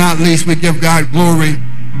last but not least, we give God glory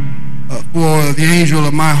for the angel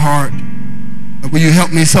of my heart. Will you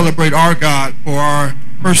help me celebrate our God for our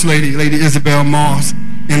First Lady, Lady Isabel Moss,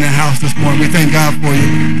 in the house this morning. We thank God for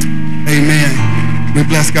you. Amen. We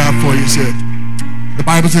bless God for you, sis. The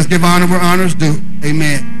Bible says give honor where honor's due.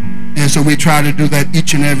 Amen. And so we try to do that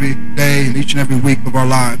each and every day and each and every week of our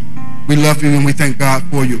lives. We love you and we thank God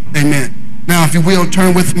for you. Amen. Now, if you will,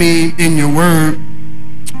 turn with me in your word.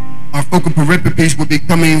 Our focal pericope will be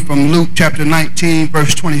coming from Luke chapter 19,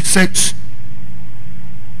 verse 26.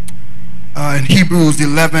 And Hebrews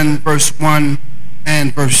 11, verse 1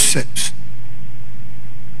 and verse 6.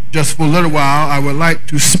 Just for a little while, I would like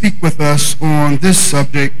to speak with us on this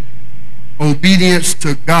subject. Obedience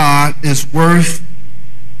to God is worth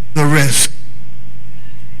the risk.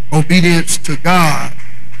 Obedience to God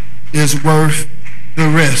is worth the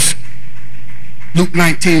risk. Luke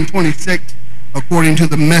 19:26, according to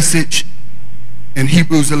the Message, and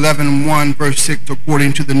Hebrews 11:1, verse 6,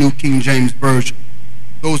 according to the New King James Version.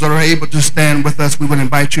 Those that are able to stand with us, we would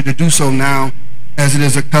invite you to do so now, as it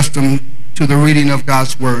is accustomed to the reading of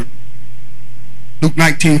God's Word. Luke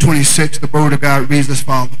 19:26, the Word of God reads as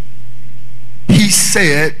follows. He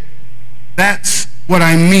said, that's what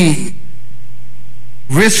I mean.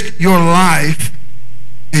 Risk your life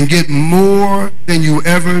and get more than you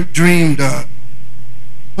ever dreamed of.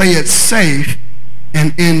 Play it safe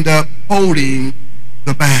and end up holding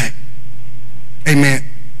the bag. Amen.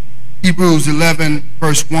 Hebrews 11,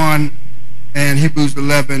 verse 1, and Hebrews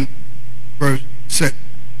 11, verse 6.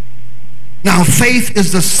 Now, faith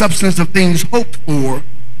is the substance of things hoped for,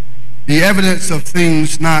 the evidence of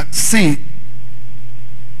things not seen.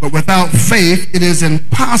 But without faith it is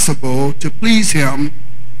impossible to please him,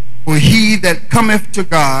 for he that cometh to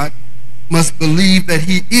God must believe that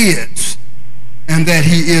he is, and that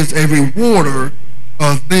he is a rewarder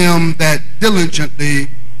of them that diligently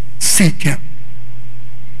seek him.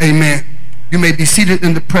 Amen. You may be seated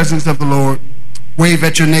in the presence of the Lord. Wave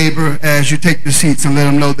at your neighbor as you take the seats and let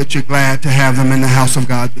them know that you're glad to have them in the house of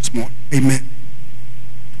God this morning. Amen.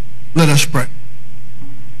 Let us pray.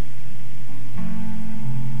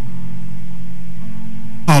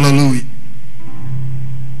 Hallelujah.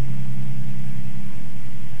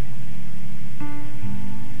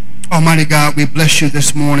 Almighty God, we bless you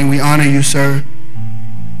this morning. We honor you, sir.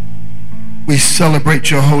 We celebrate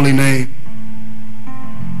your holy name.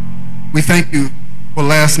 We thank you for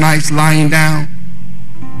last night's lying down,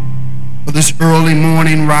 for this early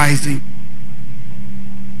morning rising.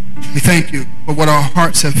 We thank you for what our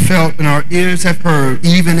hearts have felt and our ears have heard,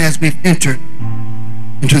 even as we've entered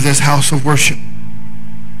into this house of worship.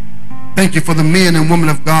 Thank you for the men and women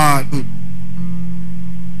of God who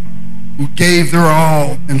gave their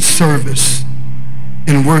all in service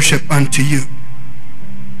in worship unto you.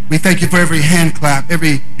 We thank you for every hand clap,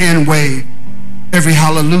 every hand wave, every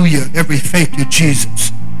hallelujah, every thank you,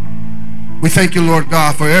 Jesus. We thank you, Lord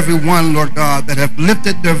God, for everyone, Lord God, that have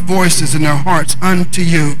lifted their voices and their hearts unto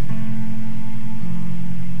you.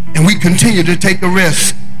 And we continue to take a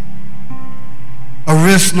risk,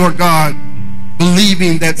 Lord God,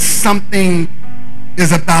 believing that something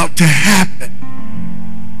is about to happen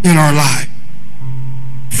in our life.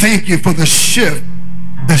 Thank you for the shift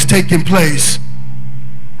that's taking place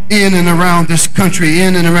in and around this country,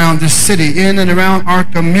 in and around this city, in and around our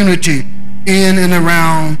community, in and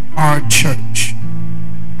around our church.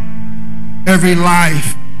 Every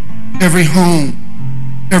life, every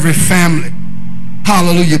home, every family,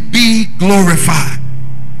 hallelujah, be glorified.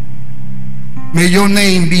 May your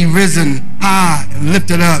name be risen high and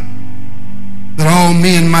lifted up, that all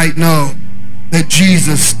men might know that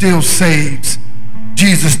Jesus still saves,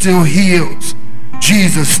 Jesus still heals,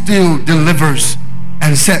 Jesus still delivers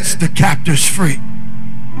and sets the captives free.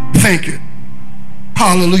 Thank you.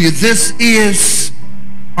 Hallelujah. This is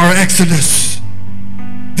our exodus.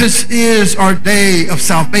 This is our day of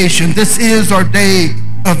salvation. This is our day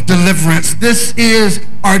of deliverance. This is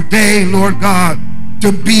our day, Lord God,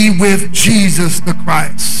 to be with Jesus the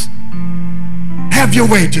Christ. Have your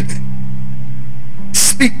way today.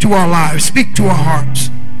 Speak to our lives. Speak to our hearts.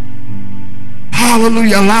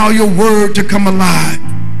 Hallelujah. Allow your word to come alive,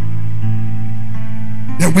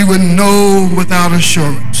 that we would know without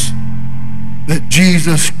assurance that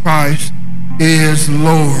Jesus Christ is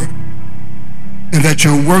Lord, and that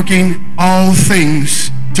you're working all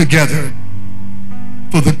things together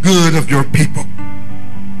for the good of your people.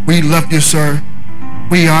 We love you, sir.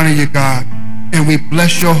 We honor you, God, and we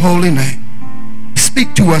bless your holy name.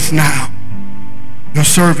 Speak to us now. Your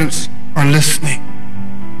servants are listening,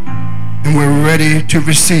 and we're ready to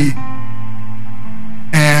receive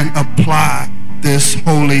and apply this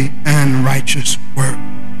holy and righteous word.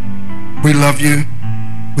 We love you.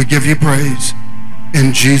 We give you praise.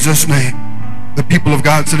 In Jesus' name. The people of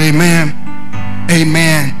God said amen,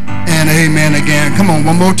 amen, and amen again. Come on,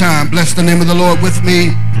 one more time. Bless the name of the Lord with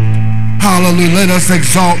me. Hallelujah. Let us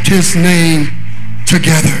exalt his name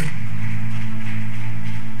together.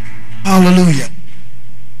 Hallelujah.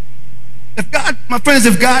 If God, my friends,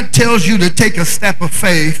 if God tells you to take a step of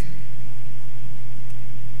faith,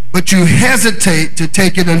 but you hesitate to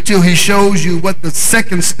take it until he shows you what the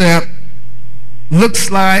second step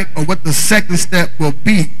looks like or what the second step will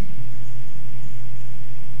be,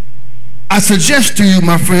 I suggest to you,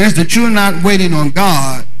 my friends, that you're not waiting on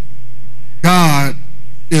God. God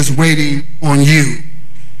is waiting on you.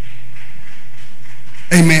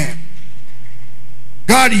 Amen.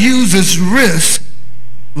 God uses risk,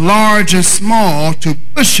 large and small, to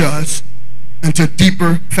push us into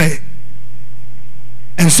deeper faith.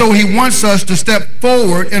 And so he wants us to step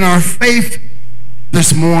forward in our faith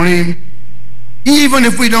this morning, even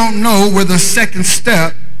if we don't know where the second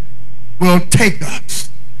step will take us.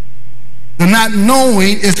 The not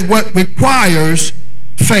knowing is what requires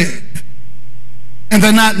faith. And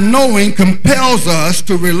the not knowing compels us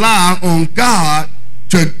to rely on God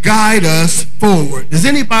to guide us forward. Is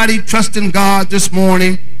anybody trusting God this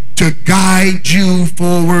morning to guide you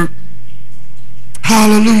forward?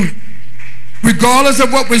 Hallelujah. Regardless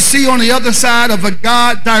of what we see on the other side of a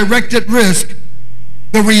God-directed risk,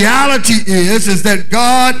 the reality is that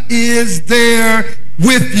God is there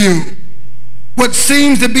with you. What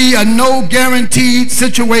seems to be a no guaranteed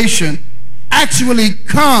situation actually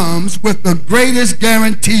comes with the greatest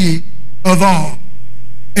guarantee of all,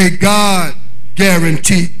 a God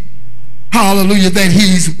guarantee. Hallelujah, that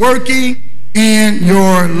he's working in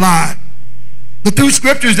your life. The two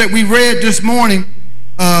scriptures that we read this morning,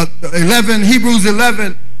 Hebrews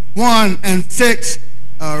 11, 1 and 6,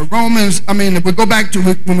 we go back to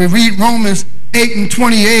when we read Romans 8 and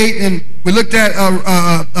 28, and we looked at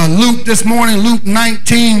Luke this morning, Luke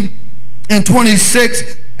 19 and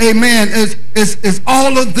 26. Amen. Is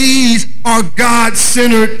all of these are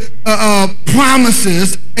God-centered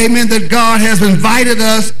promises, amen, that God has invited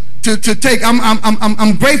us to take.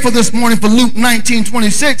 I'm grateful this morning for Luke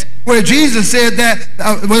 19:26, where Jesus said that,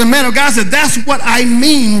 where the man of God said, that's what I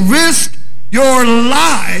mean. Risk your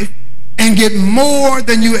life and get more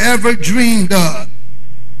than you ever dreamed of.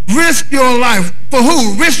 Risk your life. For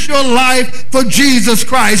who? Risk your life for Jesus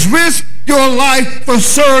Christ. Risk your life for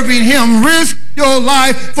serving him. Risk your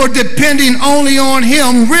life for depending only on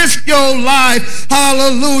him. Risk your life,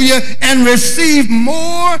 hallelujah, and receive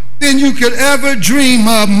more than you could ever dream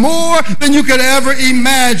of, more than you could ever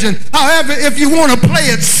imagine. However, if you want to play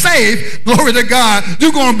it safe, glory to God,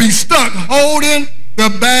 you're going to be stuck holding the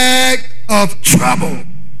bag of trouble,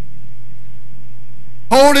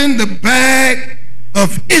 holding the bag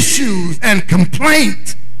of issues and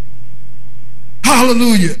complaint.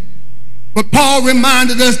 Hallelujah. But Paul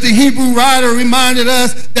reminded us, the Hebrew writer reminded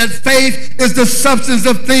us, that faith is the substance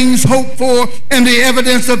of things hoped for and the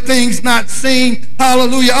evidence of things not seen.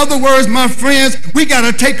 Hallelujah. Other words, my friends, we got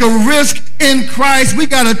to take a risk in Christ. We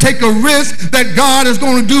got to take a risk that God is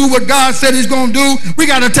going to do what God said he's going to do. We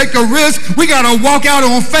got to take a risk. We got to walk out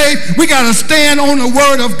on faith. We got to stand on the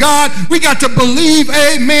word of God. We got to believe,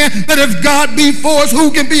 amen, that if God be for us, who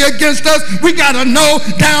can be against us? We got to know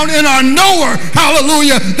down in our knower,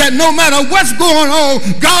 hallelujah, that no matter what's going on,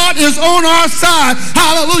 God is on our side.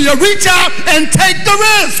 Hallelujah. Reach out and take the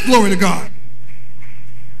risk. Glory to God.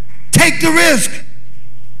 Take the risk.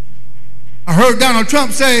 I heard Donald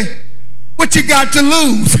Trump say, what you got to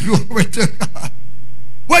lose? Glory to God.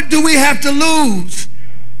 What do we have to lose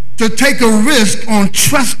to take a risk on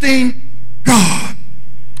trusting God?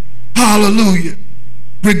 Hallelujah.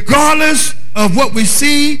 Regardless of what we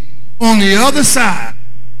see on the other side.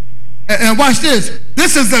 And watch this.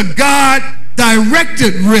 This is a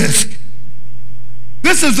God-directed risk.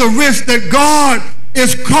 This is a risk that God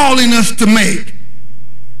is calling us to make.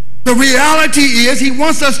 The reality is he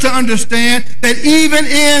wants us to understand that even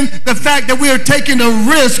in the fact that we are taking a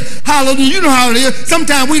risk, hallelujah, you know how it is.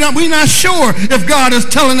 Sometimes we're not sure if God is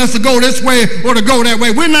telling us to go this way or to go that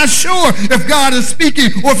way. We're not sure if God is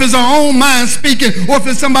speaking or if it's our own mind speaking or if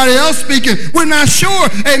it's somebody else speaking. We're not sure,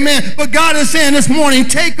 amen. But God is saying this morning,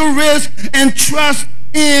 take a risk and trust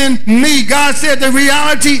in me. God said the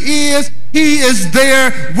reality is he is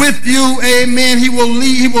there with you, amen. He will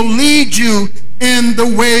lead you in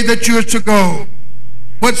the way that you're to go.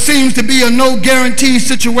 What seems to be a no guarantee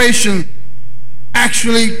situation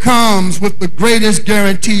actually comes with the greatest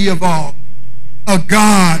guarantee of all, a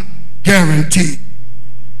God guarantee.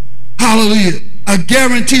 Hallelujah. A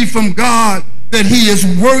guarantee from God that he is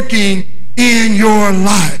working in your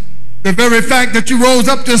life. The very fact that you rose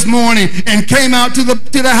up this morning and came out to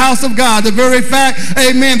the house of God, the very fact,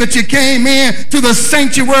 amen, that you came in to the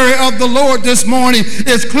sanctuary of the Lord this morning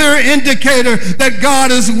is clear indicator that God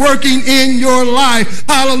is working in your life.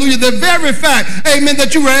 Hallelujah. The very fact, amen,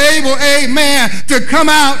 that you were able, amen, to come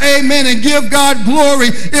out, amen, and give God glory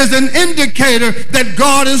is an indicator that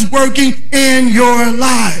God is working in your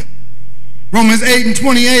life. Romans 8 and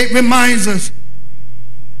 28 reminds us,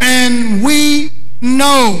 and we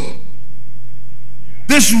know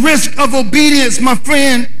this risk of obedience, my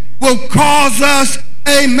friend, will cause us,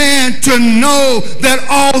 amen, to know that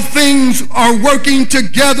all things are working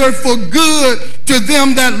together for good to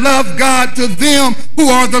them that love God, to them who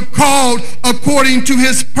are the called according to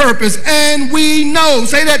his purpose. And we know,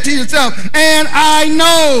 say that to yourself, and I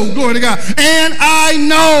know, glory to God, and I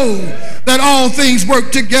know that all things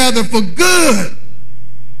work together for good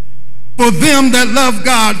for them that love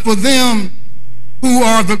God, for them who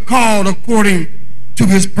are the called according to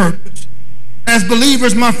his purpose. As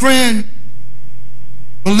believers, my friend,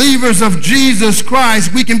 believers of Jesus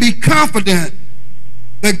Christ, we can be confident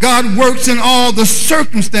that God works in all the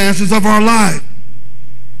circumstances of our life.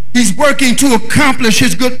 He's working to accomplish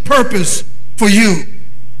his good purpose for you.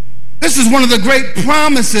 This is one of the great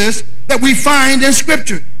promises that we find in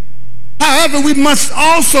Scripture. However, we must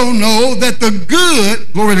also know that the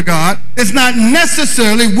good, glory to God, is not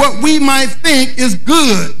necessarily what we might think is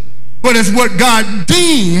good, but is what God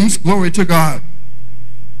deems, glory to God,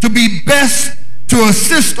 to be best to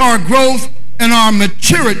assist our growth and our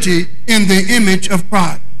maturity in the image of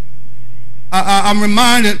Christ. I'm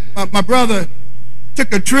reminded, my brother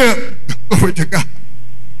took a trip, glory to God,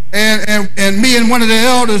 and me and one of the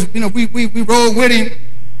elders, you know, we rode with him.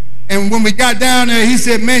 And when we got down there, he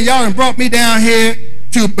said, man, y'all done brought me down here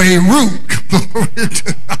to Beirut.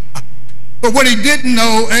 But what he didn't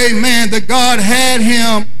know, amen, that God had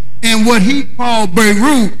him in what he called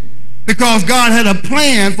Beirut because God had a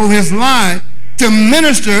plan for his life to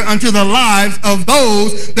minister unto the lives of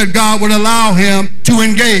those that God would allow him to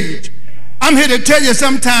engage. I'm here to tell you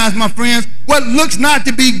sometimes, my friends, what looks not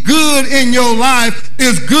to be good in your life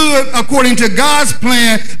is good according to God's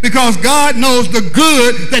plan because God knows the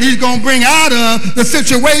good that he's going to bring out of the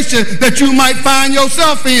situation that you might find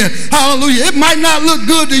yourself in. Hallelujah. It might not look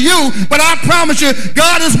good to you, but I promise you,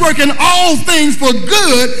 God is working all things for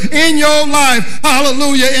good in your life.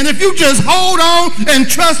 Hallelujah. And if you just hold on and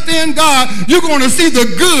trust in God, you're going to see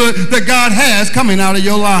the good that God has coming out of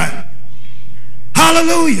your life.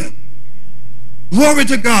 Hallelujah. Glory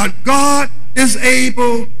to God. God is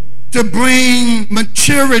able to bring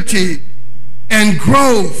maturity and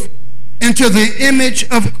growth into the image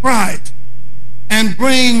of Christ and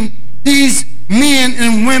bring these men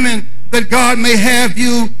and women that God may have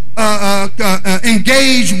you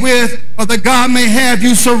engage with, or that God may have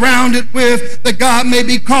you surrounded with, that God may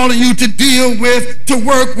be calling you to deal with, to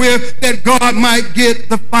work with, that God might get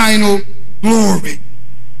the final glory.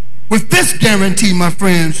 With this guarantee, my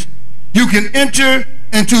friends, you can enter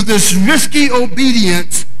into this risky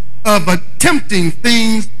obedience of attempting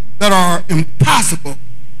things that are impossible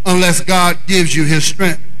unless God gives you his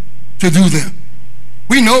strength to do them.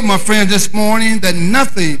 We know, my friend, this morning that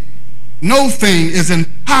nothing, no thing is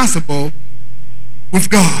impossible with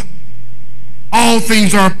God. All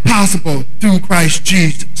things are possible through Christ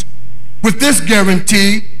Jesus. With this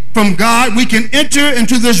guarantee from God, we can enter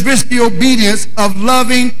into this risky obedience of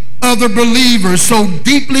loving other believers so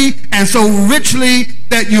deeply and so richly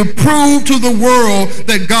that you prove to the world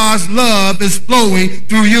that God's love is flowing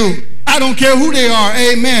through you. I don't care who they are,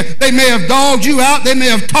 amen. They may have dogged you out. They may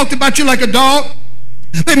have talked about you like a dog.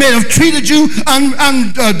 They may have treated you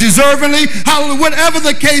undeservingly. Hallelujah. Whatever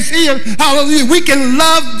the case is, hallelujah, we can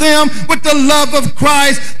love them with the love of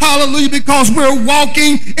Christ. Hallelujah, because we're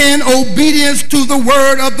walking in obedience to the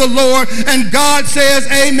word of the Lord. And God says,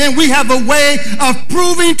 amen, we have a way of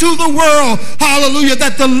proving to the world, hallelujah,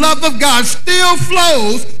 that the love of God still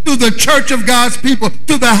flows through the church of God's people,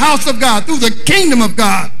 through the house of God, through the kingdom of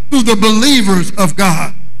God, through the believers of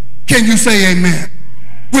God. Can you say amen?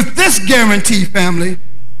 With this guarantee, family,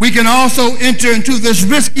 we can also enter into this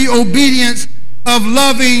risky obedience of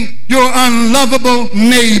loving your unlovable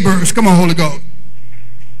neighbors. Come on, Holy Ghost.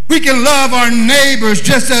 We can love our neighbors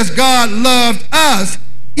just as God loved us,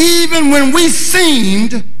 even when we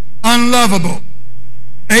seemed unlovable.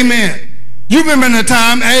 Amen. You remember the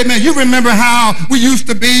time, amen. You remember how we used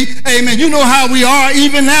to be, amen. You know how we are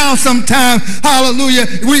even now sometimes, hallelujah.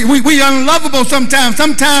 We unlovable sometimes.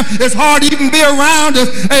 Sometimes it's hard to even be around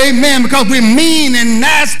us, amen, because we're mean and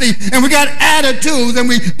nasty and we got attitudes and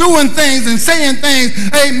we doing things and saying things,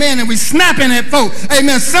 amen, and we snapping at folks,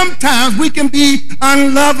 amen. Sometimes we can be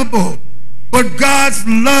unlovable, but God's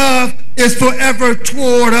love is forever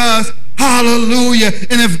toward us. Hallelujah.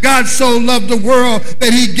 And if God so loved the world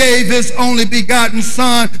that he gave his only begotten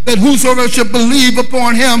son, that whosoever should believe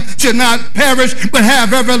upon him should not perish but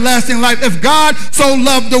have everlasting life. If God so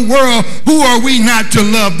loved the world, who are we not to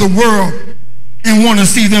love the world and want to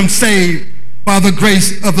see them saved by the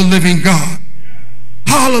grace of the living God?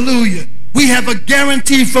 Hallelujah. We have a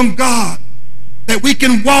guarantee from God that we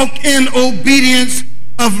can walk in obedience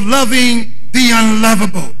of loving the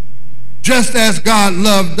unlovable, just as God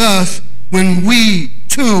loved us when we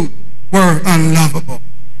too were unlovable.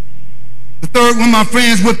 The third one, my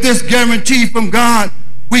friends, with this guarantee from God,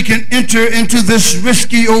 we can enter into this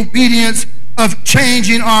risky obedience of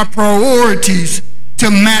changing our priorities to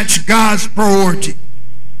match God's priority.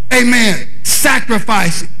 Amen.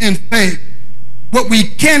 Sacrificing in faith what we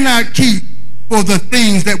cannot keep for the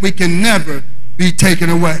things that we can never be taken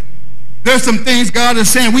away. There's some things God is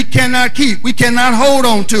saying we cannot keep, we cannot hold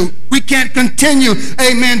on to. We can't continue,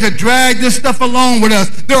 amen, to drag this stuff along with us.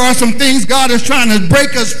 There are some things God is trying to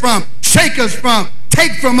break us from, shake us from,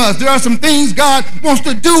 take from us. There are some things God wants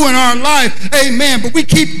to do in our life, amen, but we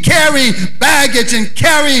keep carrying baggage and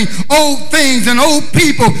carrying old things and old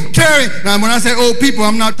people. Now, when I say old people,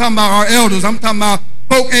 I'm not talking about our elders. I'm talking about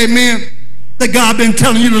folk, amen, that God been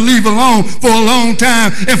telling you to leave alone for a long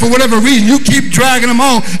time, and for whatever reason you keep dragging them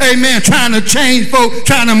on, amen, trying to change folk,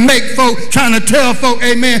 trying to make folk, trying to tell folk,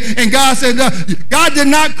 amen. And God said, God did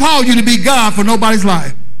not call you to be God for nobody's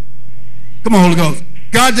life. Come on, Holy Ghost.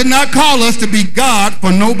 God did not call us to be God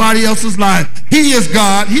for nobody else's life. He is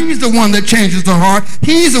God. He's the one that changes the heart.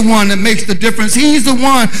 He's the one that makes the difference. He's the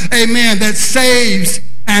one, amen, that saves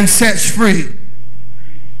and sets free.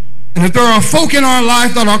 And if there are folk in our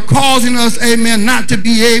life that are causing us, amen, not to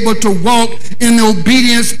be able to walk in the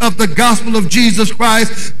obedience of the gospel of Jesus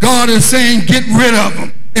Christ, God is saying, get rid of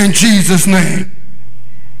them in Jesus' name.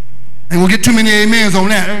 And we'll get too many amens on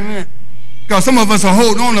that, amen. Because some of us are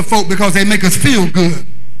holding on to folk because they make us feel good.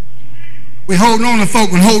 We're holding on to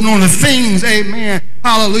folk and holding on to things, amen,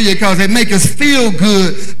 hallelujah, because they make us feel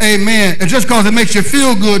good, amen. And just because it makes you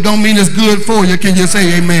feel good don't mean it's good for you. Can you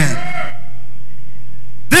say amen?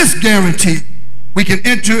 This guarantee, we can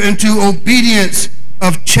enter into obedience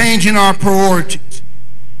of changing our priorities.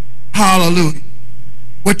 Hallelujah.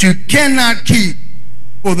 What you cannot keep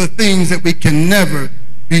for the things that we can never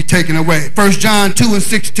be taken away. 1 John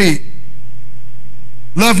 2:16.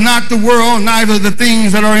 Love not the world, neither the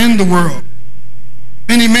things that are in the world.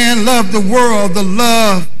 If any man love the world, the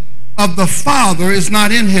love of the Father is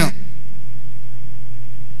not in him.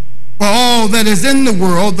 For all that is in the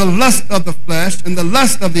world, the lust of the flesh and the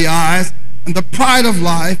lust of the eyes and the pride of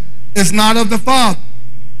life is not of the Father,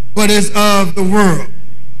 but is of the world.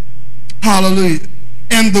 Hallelujah.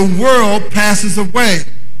 And the world passes away,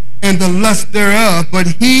 and the lust thereof, but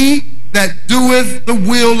he that doeth the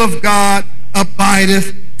will of God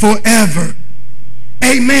abideth forever.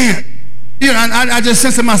 Amen. You know, I just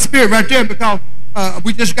sense in my spirit right there, because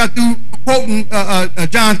we just got through quoting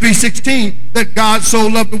John 3:16, that God so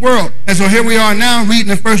loved the world. And so here we are now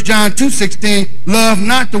reading in 1 John 2:16, love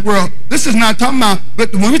not the world. This is not talking about,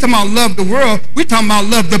 but when we talk about love the world, we're talking about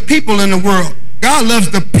love the people in the world. God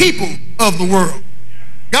loves the people of the world.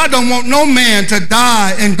 God don't want no man to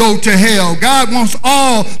die and go to hell. God wants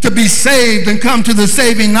all to be saved and come to the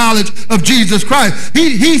saving knowledge of Jesus Christ.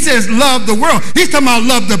 He says love the world. He's talking about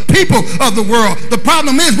love the people of the world. The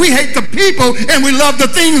problem is we hate the people and we love the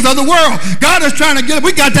things of the world. God is trying to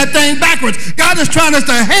we got that thing backwards. God is trying us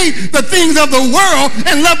to hate the things of the world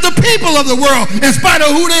and love the people of the world. In spite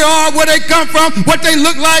of who they are, where they come from, what they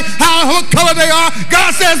look like, what color they are,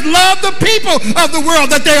 God says love the people of the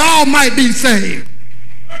world that they all might be saved.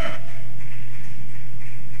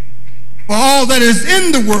 For all that is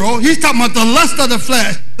in the world, he's talking about the lust of the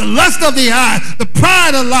flesh, the lust of the eye, the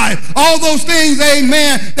pride of life, all those things,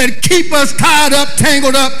 amen, that keep us tied up,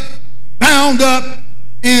 tangled up, bound up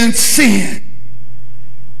in sin.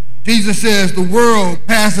 Jesus says, the world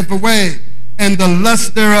passeth away, and the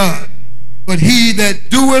lust thereof, but he that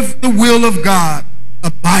doeth the will of God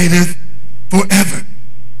abideth forever.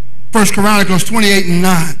 1 Chronicles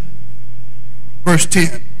 28:9, verse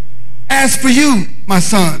 10. As for you, my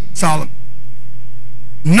son, Solomon,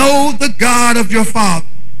 know the God of your father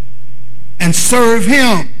and serve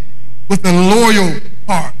him with a loyal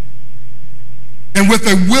heart and with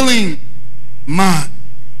a willing mind.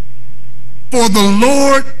 For the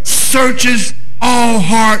Lord searches all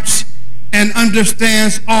hearts and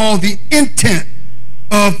understands all the intent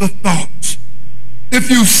of the thoughts.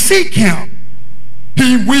 If you seek him,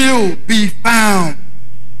 he will be found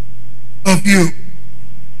of you,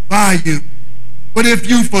 by you. But if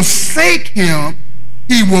you forsake him,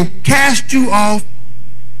 he will cast you off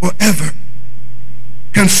forever.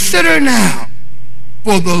 Consider now,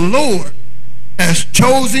 for the Lord has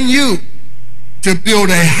chosen you to build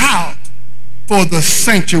a house for the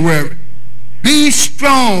sanctuary. Be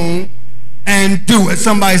strong and do it.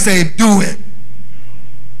 Somebody say, do it.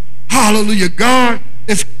 Hallelujah. God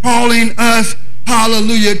is calling us,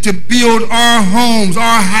 hallelujah, to build our homes,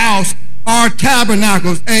 our house, our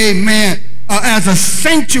tabernacles, amen, as a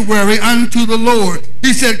sanctuary unto the Lord.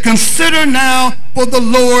 He said, consider now, for the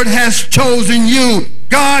Lord has chosen you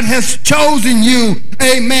God has chosen you,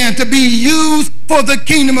 amen, to be used for the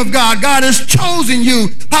kingdom of God. God has chosen you,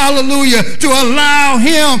 hallelujah, to allow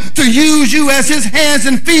him to use you as his hands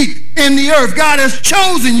and feet in the earth. God has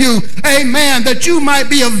chosen you, amen, that you might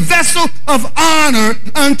be a vessel of honor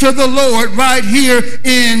unto the Lord right here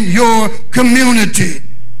in your community.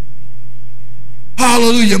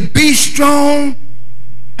 Hallelujah. Be strong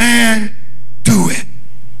and do it.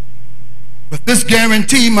 With this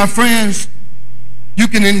guarantee, my friends, you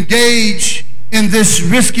can engage in this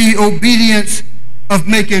risky obedience of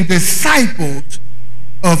making disciples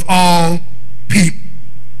of all people,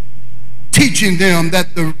 teaching them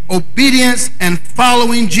that the obedience and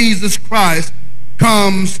following Jesus Christ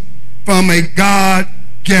comes from a God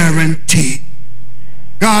guarantee.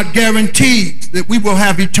 God guarantees that we will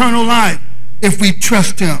have eternal life if we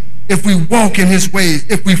trust him, if we walk in his ways,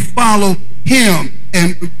 if we follow him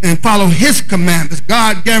and follow his commandments.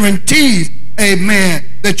 God guarantees, amen,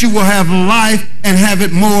 that you will have life and have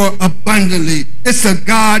it more abundantly. It's a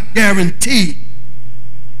God guarantee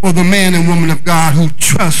for the man and woman of God who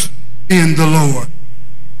trust in the Lord.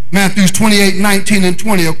 Matthew 28:19 and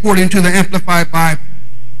 20, according to the Amplified Bible.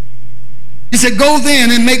 He said, go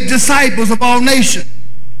then and make disciples of all nations,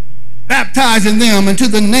 baptizing them into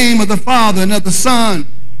the name of the Father and of the Son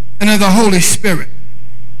and of the Holy Spirit,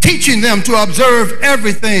 teaching them to observe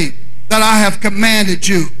everything that I have commanded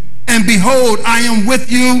you. And behold, I am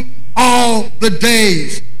with you all the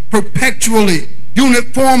days, perpetually,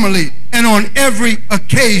 uniformly, and on every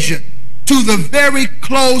occasion, to the very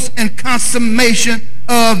close and consummation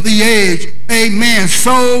of the age. Amen.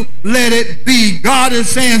 So let it be. God is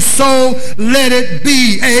saying, so let it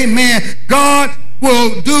be. Amen. God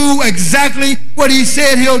will do exactly what he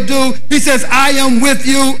said he'll do. He says, I am with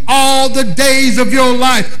you all the days of your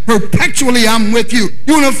life. Perpetually I'm with you.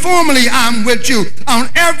 Uniformly I'm with you. On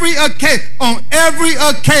every occasion,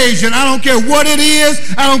 I don't care what it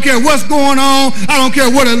is. I don't care what's going on. I don't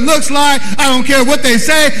care what it looks like. I don't care what they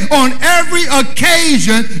say. On every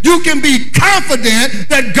occasion, you can be confident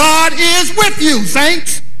that God is with you,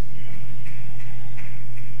 saints.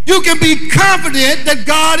 You can be confident that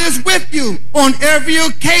God is with you on every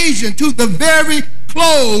occasion, to the very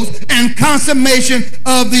close and consummation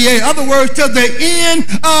of the age. In other words, to the end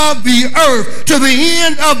of the earth, to the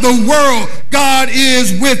end of the world, God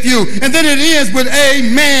is with you. And then it ends with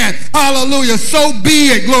amen. Hallelujah. So be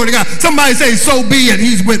it. Glory to God. Somebody say, so be it.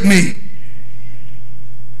 He's with me.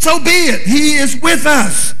 So be it. He is with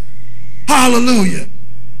us. Hallelujah.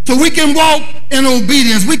 So we can walk in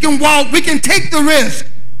obedience. We can walk. We can take the risk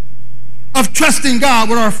of trusting God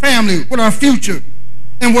with our family, with our future,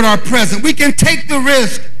 and with our present. We can take the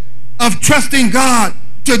risk of trusting God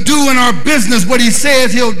to do in our business what he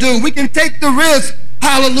says he'll do. We can take the risk,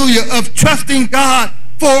 hallelujah, of trusting God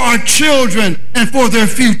for our children and for their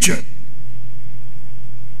future.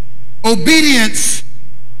 Obedience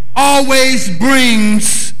always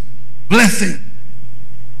brings blessing.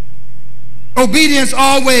 Obedience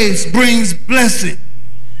always brings blessing.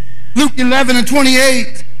 Luke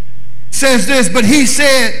 11:28 says this, but he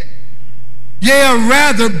said, yea,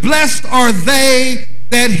 rather, blessed are they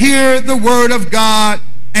that hear the word of God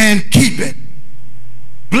and keep it.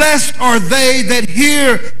 Blessed are they that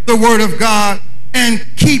hear the word of God and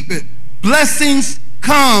keep it. Blessings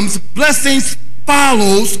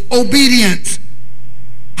follows obedience.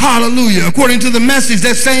 Hallelujah. According to the Message,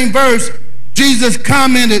 that same verse, Jesus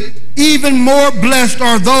commented, even more blessed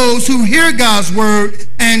are those who hear God's word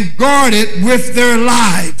and guard it with their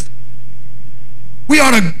lives. We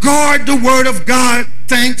ought to guard the word of God,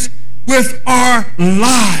 thanks, with our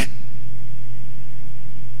lives.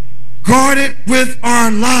 Guard it with our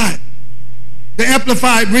lives. The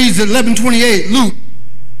Amplified reads it, 11:28, Luke.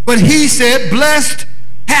 But he said, blessed,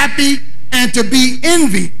 happy, and to be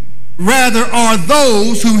envied, rather are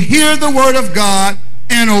those who hear the word of God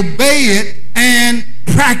and obey it and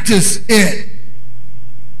practice it.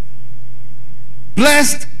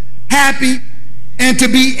 Blessed, happy, and to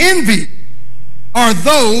be envied are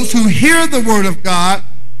those who hear the word of God,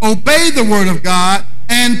 obey the word of God,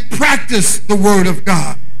 and practice the word of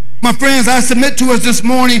God. My friends, I submit to us this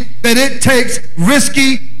morning that it takes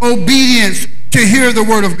risky obedience to hear the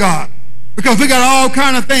word of God, because we got all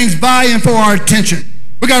kind of things vying for our attention.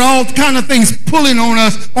 We got all kind of things pulling on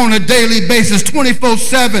us on a daily basis,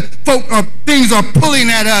 24/7. Things are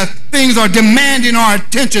pulling at us. Things are demanding our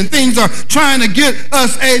attention. Things are trying to get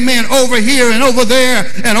us, amen, over here and over there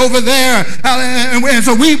and over there. And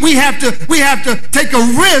so we have to take a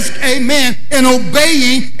risk, amen, in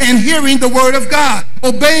obeying and hearing the word of God,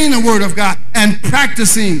 obeying the word of God and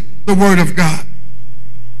practicing the word of God.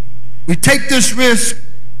 We take this risk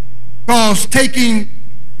because taking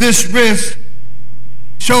This risk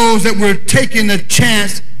shows that we're taking a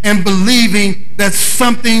chance and believing that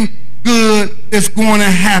something good is going to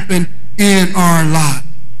happen in our life.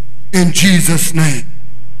 In Jesus' name.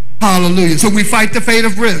 Hallelujah. So we fight the fate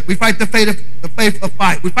of risk. We fight the faith of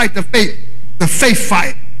fight. We fight the faith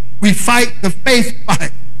fight. We fight the faith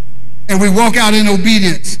fight. And we walk out in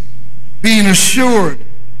obedience, being assured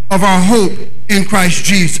of our hope in Christ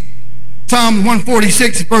Jesus. Psalm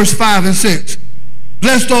 146, verse 5 and 6.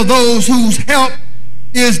 Blessed are those whose help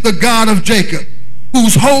is the God of Jacob,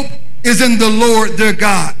 whose hope is in the Lord their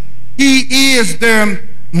God. He is their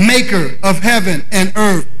maker of heaven and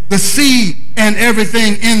earth, the sea and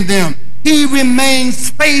everything in them. He remains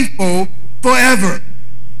faithful forever.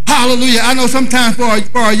 Hallelujah. I know sometimes for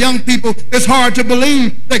our young people, it's hard to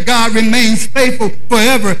believe that God remains faithful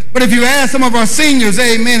forever. But if you ask some of our seniors,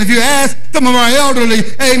 amen, if you ask some of our elderly,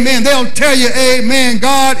 amen, they'll tell you, amen,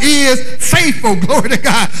 God is faithful. Glory to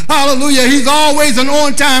God. Hallelujah. He's always an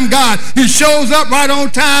on-time God. He shows up right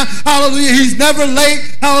on time. Hallelujah. He's never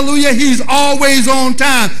late. Hallelujah. He's always on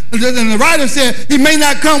time. And the writer said, he may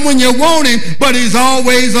not come when you want him, but he's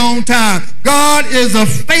always on time. God is a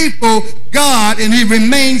faithful God, and he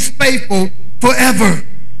remains faithful forever.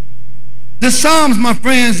 The Psalms, my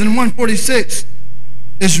friends, in 146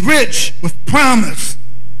 is rich with promise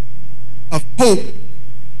of hope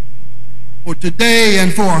for today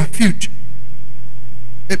and for our future.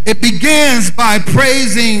 It begins by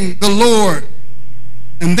praising the Lord,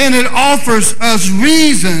 and then it offers us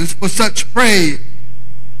reasons for such praise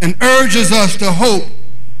and urges us to hope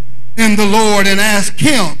in the Lord and ask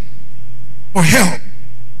him for help.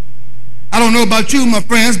 I don't know about you, my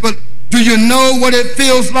friends, but do you know what it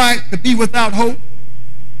feels like to be without hope?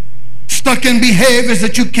 Stuck in behaviors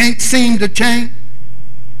that you can't seem to change,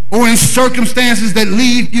 or in circumstances that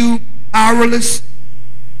leave you powerless,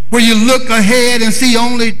 where you look ahead and see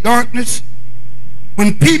only darkness.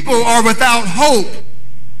 When people are without hope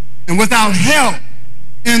and without help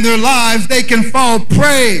in their lives, they can fall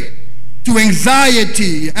prey to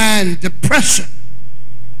anxiety and depression.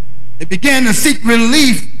 They begin to seek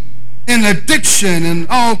relief in addiction and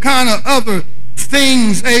all kind of other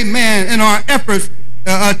things, amen, in our efforts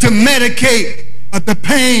to medicate the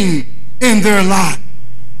pain in their life.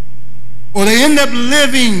 Or they end up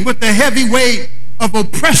living with the heavy weight of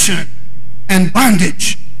oppression and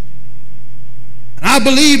bondage. And I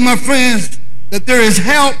believe, my friends, that there is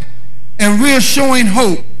help and reassuring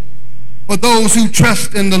hope for those who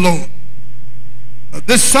trust in the Lord.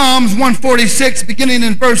 This Psalms 146, beginning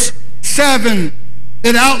in verse 7,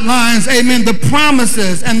 it outlines, amen, the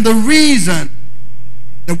promises and the reason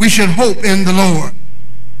that we should hope in the Lord.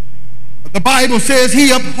 The Bible says he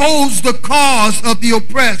upholds the cause of the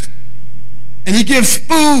oppressed, and he gives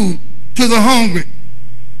food to the hungry.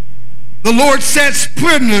 The Lord sets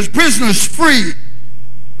prisoners free.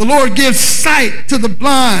 The Lord gives sight to the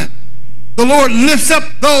blind. The Lord lifts up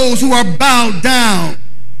those who are bowed down.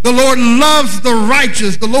 The Lord loves the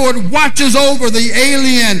righteous. The Lord watches over the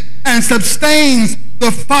alien and sustains the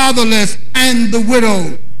fatherless and the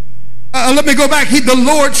widow. Let me go back. The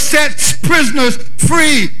Lord sets prisoners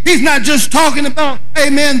free. He's not just talking about,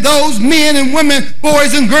 amen, those men and women,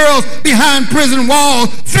 boys and girls behind prison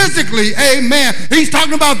walls physically, amen. He's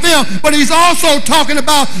talking about them, but he's also talking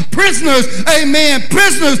about prisoners, amen,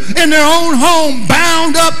 prisoners in their own home,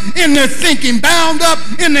 bound up in their thinking, bound up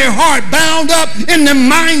in their heart, bound up in their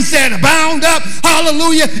mindset, bound up,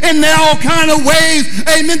 hallelujah, in all kind of ways,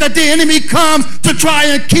 amen, that the enemy comes to try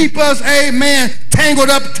and keep us, amen, tangled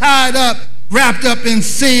up, tied up, wrapped up in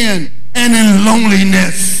sin and in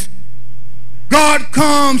loneliness. God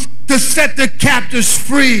comes to set the captives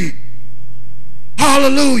free.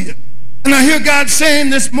 Hallelujah. And I hear God saying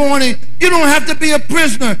this morning, you don't have to be a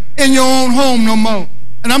prisoner in your own home no more.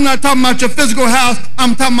 And I'm not talking about your physical house.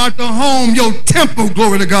 I'm talking about the home, your temple,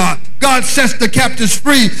 glory to God. God sets the captives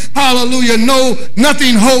free. Hallelujah. No,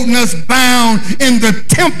 nothing holding us bound in the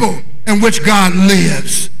temple in which God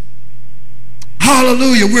lives.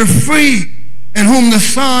 Hallelujah. We're free, and whom the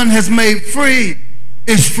Son has made free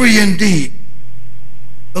is free indeed.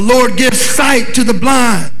 The Lord gives sight to the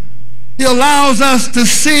blind. He allows us to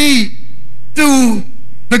see through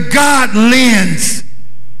the God lens.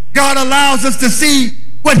 God allows us to see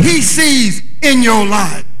what he sees in your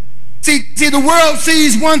life. See, the world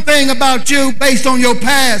sees one thing about you based on your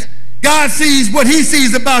past, God sees what he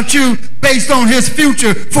sees about you based on his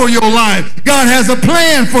future for your life. God has a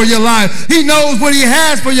plan for your life. He knows what he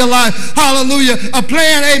has for your life. Hallelujah. A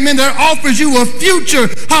plan, amen, that offers you a future.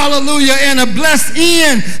 Hallelujah. And a blessed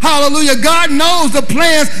end. Hallelujah. God knows the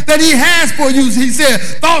plans that he has for you. He said,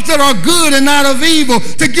 thoughts that are good and not of evil,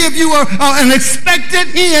 to give you an expected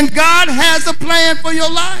end. God has a plan for your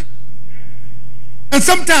life. And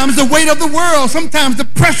sometimes the weight of the world, sometimes the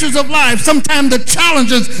pressures of life, sometimes the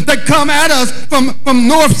challenges that come at us from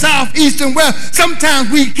north, south, east, and west, sometimes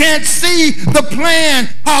we can't see the plan.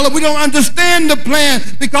 Hallelujah. We don't understand the plan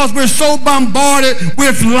because we're so bombarded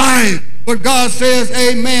with life. But God says,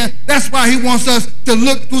 amen, that's why he wants us to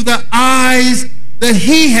look through the eyes that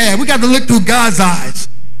he had. We got to look through God's eyes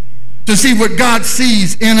to see what God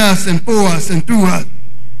sees in us and for us and through us.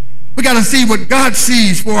 We got to see what God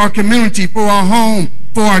sees for our community, for our home,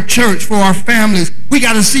 for our church, for our families. We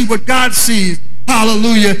got to see what God sees,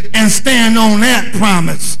 hallelujah, and stand on that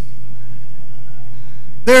promise.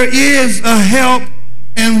 There is a help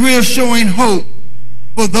and reassuring hope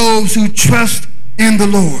for those who trust in the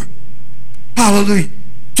Lord. Hallelujah.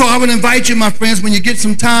 So I would invite you, my friends, when you get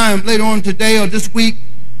some time later on today or this week,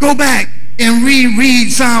 go back and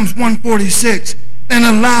reread Psalms 146. And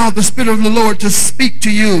allow the Spirit of the Lord to speak to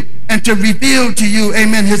you and to reveal to you,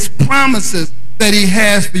 amen, his promises that he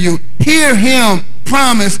has for you. Hear him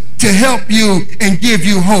promise to help you and give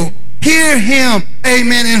you hope. Hear him,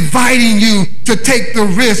 amen, inviting you to take the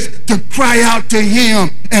risk to cry out to him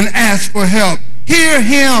and ask for help. Hear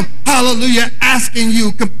him, hallelujah, asking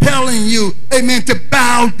you, compelling you, amen, to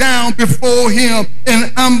bow down before him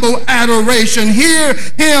in humble adoration. Hear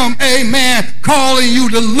him, amen, calling you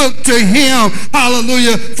to look to him,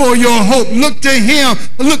 hallelujah, for your hope. Look to him,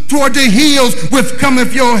 look toward the hills with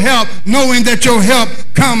cometh your help, knowing that your help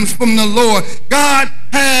comes from the Lord. God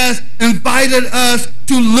has invited us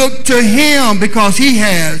to look to him because he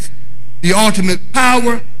has the ultimate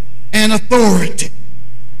power and authority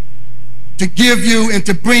to give you and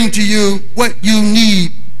to bring to you what you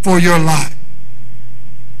need for your life.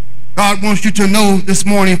 God wants you to know this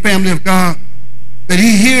morning, family of God, that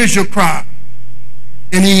he hears your cry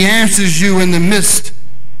and he answers you in the midst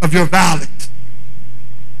of your valleys.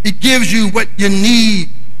 He gives you what you need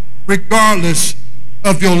regardless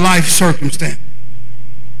of your life circumstance.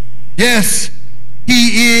 Yes,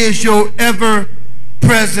 he is your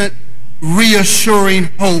ever-present, reassuring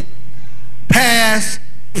hope, past,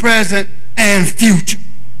 present, and future.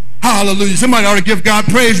 Hallelujah. Somebody ought to give God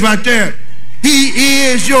praise right there. He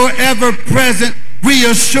is your ever-present,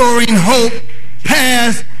 reassuring hope,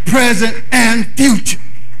 past, present, and future.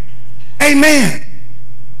 Amen.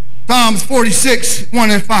 Psalms 46,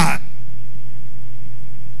 1 and 5.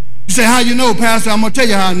 You say, how you know, Pastor? I'm going to tell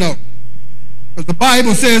you how I know. Because the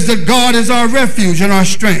Bible says that God is our refuge and our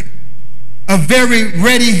strength, a very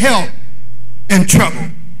ready help in trouble.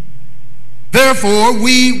 Therefore,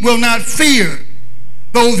 we will not fear,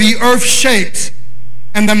 though the earth shakes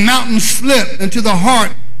and the mountains slip into the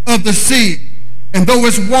heart of the sea, and though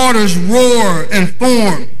its waters roar and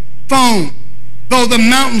foam, though the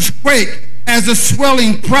mountains quake as a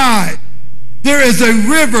swelling pride. There is a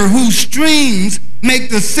river whose streams make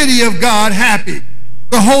the city of God happy,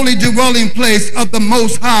 the holy dwelling place of the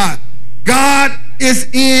Most High. God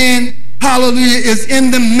is in, hallelujah, is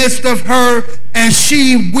in the midst of her, and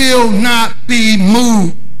she will not be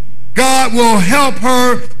moved. God will help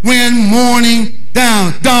her when morning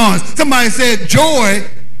dawns. Somebody said joy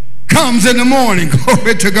comes in the morning.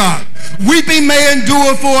 Glory to God. Weeping may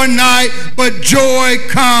endure for a night, but joy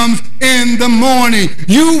comes in the morning.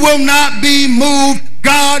 You will not be moved.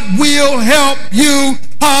 God will help you.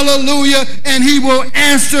 Hallelujah. And he will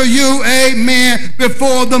answer you, amen,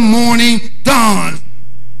 before the morning dawns.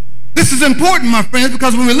 This is important, my friends,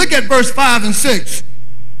 because when we look at verse 5 and 6,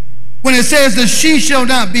 when it says that she shall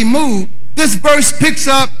not be moved, this verse picks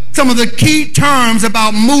up some of the key terms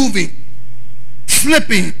about moving,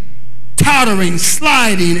 slipping, tottering,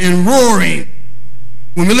 sliding, and roaring.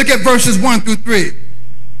 When we look at verses 1 through 3.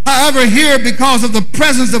 However, here, because of the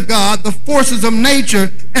presence of God, the forces of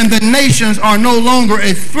nature and the nations are no longer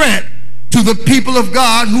a threat to the people of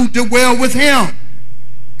God who dwell with him.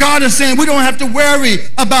 God is saying we don't have to worry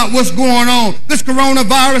about what's going on. This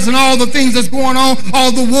coronavirus and all the things that's going on,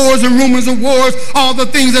 all the wars and rumors of wars, all the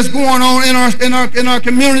things that's going on in our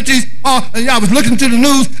communities. I was looking to the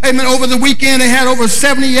news, amen, over the weekend they had over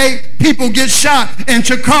 78 people get shot in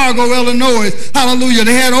Chicago, Illinois. Hallelujah.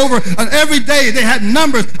 They had over, every day they had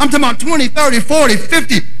numbers. I'm talking about 20, 30, 40,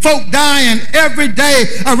 50 folk dying every day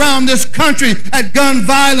around this country at gun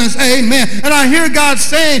violence. Amen. And I hear God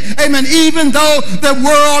saying, amen, even though the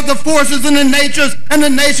world, the forces and the natures and the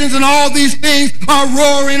nations and all these things are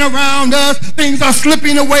roaring around us, things are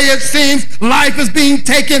slipping away, it seems. Life is being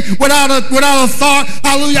taken without a thought.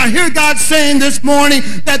 Hallelujah. I hear God saying this morning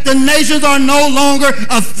that the nations are no longer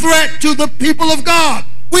a threat to the people of God.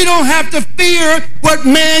 We don't have to fear what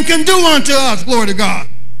man can do unto us. Glory to God.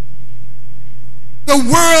 The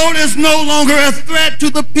world is no longer a threat to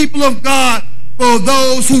the people of God for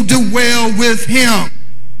those who dwell with him.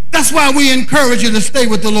 That's why we encourage you to stay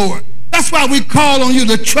with the Lord. That's why we call on you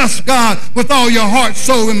to trust God with all your heart,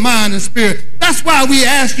 soul, and mind and spirit. That's why we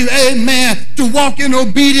ask you, amen, to walk in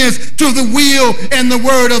obedience to the will and the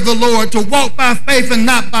word of the Lord, to walk by faith and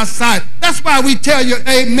not by sight. That's why we tell you,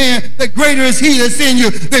 amen, that greater is he that's in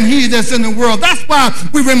you than he that's in the world. That's why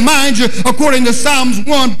we remind you, according to Psalms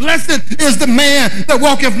 1, blessed is the man that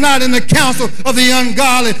walketh not in the counsel of the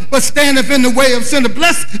ungodly, but standeth in the way of sinners.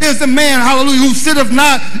 Blessed is the man, hallelujah, who sitteth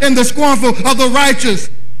not in the scornful of the righteous,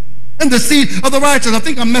 and the seed of the righteous. I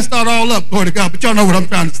think I messed that all up, glory to God, but y'all know what I'm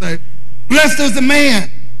trying to say. Blessed is the man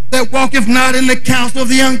that walketh not in the counsel of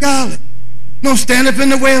the ungodly, nor standeth in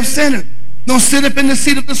the way of sinners, nor sitteth in the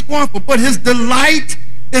seat of the scornful, but his delight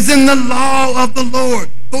is in the law of the Lord.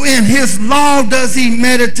 For in his law does he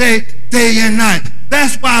meditate day and night.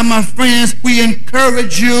 That's why, my friends, we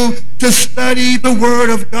encourage you to study the word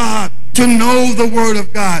of God, to know the word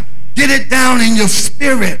of God. Get it down in your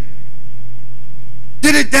spirit.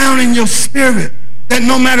 Get it down in your spirit that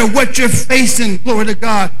no matter what you're facing, glory to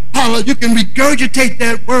God, hallelujah, you can regurgitate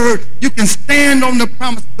that word. You can stand on the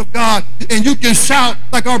promises of God, and you can shout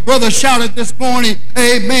like our brother shouted this morning,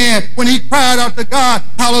 amen, when he cried out to God,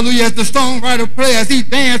 hallelujah, as the songwriter played, as he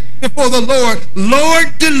danced before the Lord,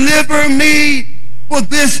 Lord, deliver me, for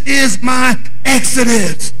this is my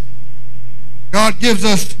exodus. God gives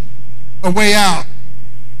us a way out.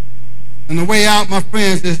 And the way out, my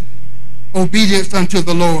friends, is obedience unto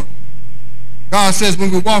the Lord. God says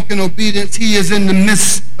when we walk in obedience, he is in the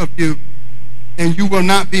midst of you, and you will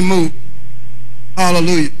not be moved.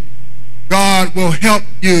 Hallelujah. God will help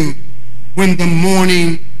you when the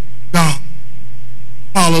morning dawns.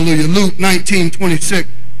 Hallelujah. Luke 19:26.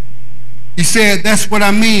 He said, that's what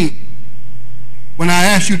I mean when I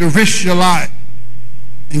ask you to risk your life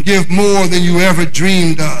and give more than you ever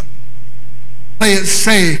dreamed of. Play it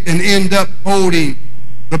safe and end up holding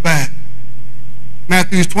the bag.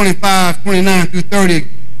 Matthew 25:29-30.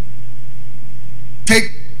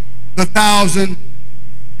 Take the 1,000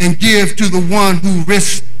 and give to the one who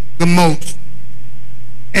risks the most,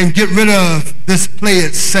 and get rid of this play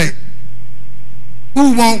it safe.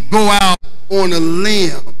 Who won't go out on a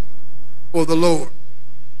limb for the Lord?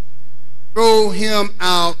 Throw him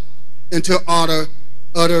out into utter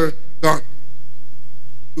darkness.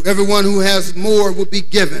 To everyone who has more will be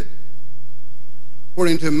given,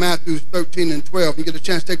 according to Matthew 13:12. You get a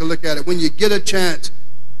chance, take a look at it. When you get a chance,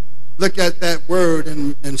 look at that word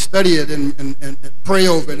and study it and pray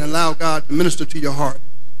over it and allow God to minister to your heart.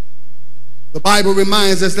 The Bible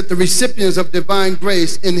reminds us that the recipients of divine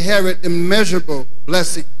grace inherit immeasurable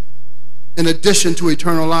blessing in addition to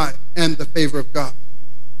eternal life and the favor of God.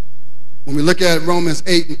 When we look at Romans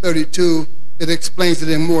 8:32, it explains it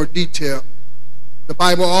in more detail. The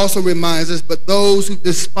Bible also reminds us, but those who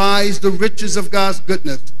despise the riches of God's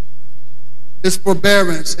goodness, his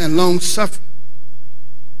forbearance and long-suffering,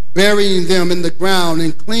 burying them in the ground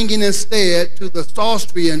and clinging instead to the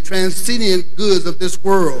saucery and transcendent goods of this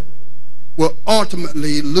world, will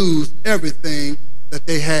ultimately lose everything that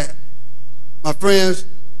they have. My friends,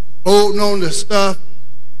 holding on to stuff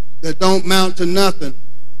that don't amount to nothing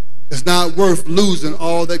is not worth losing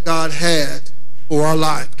all that God has for our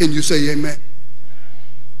lives. Can you say amen?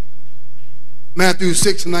 Matthew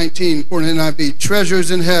 6:19, according to NIV, treasures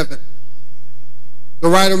in heaven. The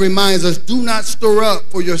writer reminds us, do not store up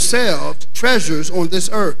for yourselves treasures on this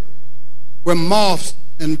earth, where moths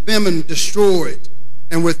and vermin destroy,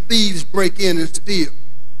 and where thieves break in and steal.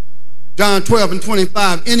 John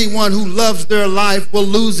 12:25, anyone who loves their life will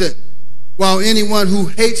lose it, while anyone who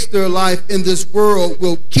hates their life in this world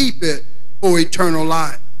will keep it for eternal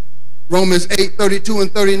life. Romans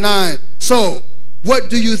 8:32-39, so what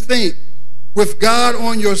do you think? With God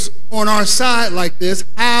on our side like this,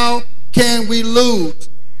 how can we lose?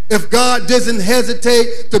 If God doesn't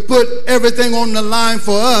hesitate to put everything on the line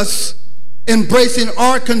for us, embracing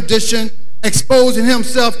our condition, exposing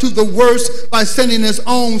himself to the worst by sending his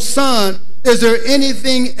own son, Is there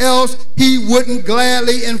anything else he wouldn't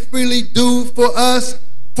gladly and freely do for us,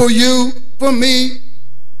 for you, for me?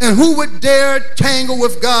 And who would dare tangle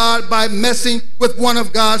with God by messing with one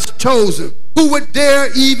of God's chosen? Who would dare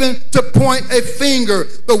even to point a finger?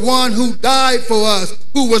 The one who died for us,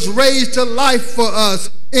 who was raised to life for us,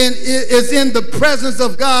 and is in the presence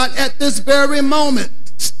of God at this very moment,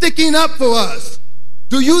 sticking up for us.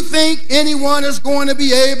 Do you think anyone is going to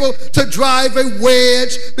be able to drive a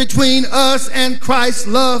wedge between us and Christ's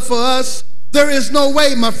love for us? There is no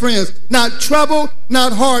way, my friends. Not trouble,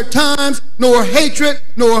 not hard times, nor hatred,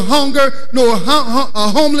 nor hunger, nor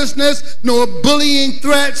homelessness, nor bullying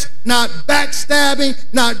threats, not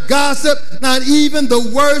backstabbing, not gossip, not even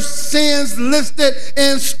the worst sins listed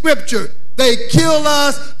in Scripture. They kill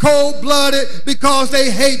us cold-blooded because they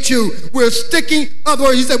hate you. We're sticking,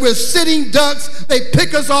 otherwise he said, we're sitting ducks. They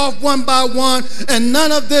pick us off one by one, and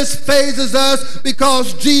none of this phases us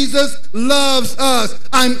because Jesus loves us.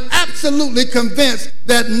 I'm absolutely convinced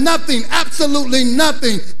that nothing, absolutely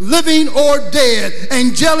nothing, living or dead,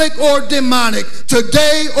 angelic or demonic,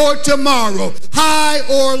 today or tomorrow, high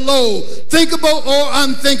or low, thinkable or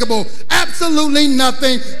unthinkable, absolutely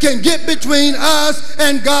nothing can get between us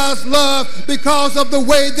and God's love because of the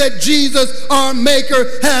way that Jesus, our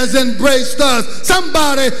Maker, has embraced us.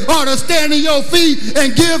 Somebody ought to stand on your feet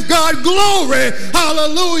and give God glory,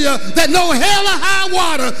 hallelujah, that no hell or high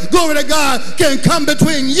water, glory to God, can come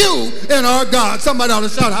between you and our God. Somebody ought to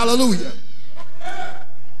shout hallelujah.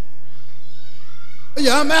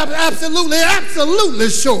 Yeah, I'm absolutely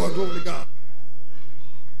sure, glory to God.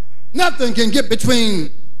 Nothing can get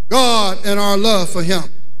between God and our love for him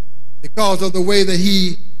because of the way that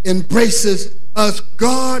he embraces us.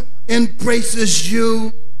 God embraces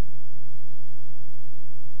you.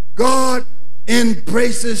 God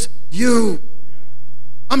embraces you.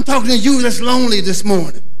 I'm talking to you that's lonely this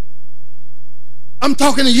morning. I'm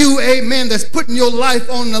talking to you, amen, that's putting your life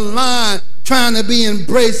on the line, trying to be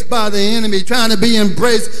embraced by the enemy, trying to be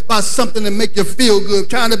embraced by something that make you feel good,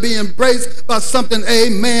 trying to be embraced by something,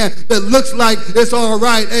 amen, that looks like it's all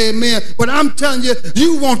right, amen. But I'm telling you,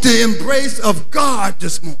 you want the embrace of God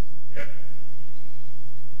this morning.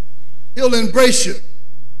 He'll embrace you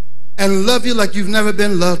and love you like you've never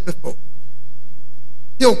been loved before.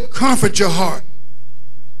 He'll comfort your heart.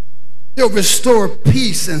 He'll restore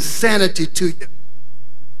peace and sanity to you.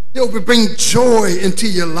 He'll bring joy into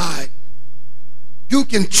your life. You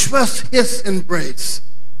can trust his embrace.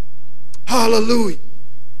 Hallelujah.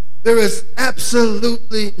 There is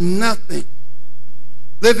absolutely nothing,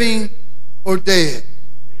 living or dead,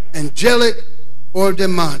 angelic or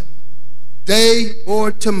demonic, day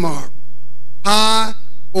or tomorrow, high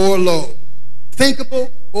or low,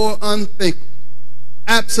 thinkable or unthinkable.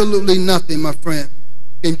 Absolutely nothing, my friend,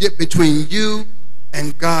 can get between you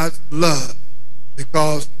and God's love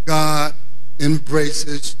because God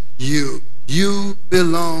embraces you. You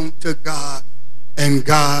belong to God and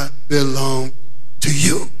God belongs to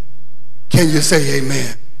you. Can you say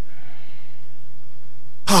amen?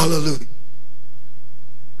 Hallelujah.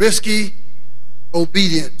 Risky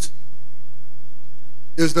obedience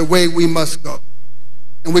is the way we must go.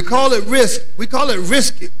 And we call it risk. We call it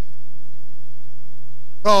risky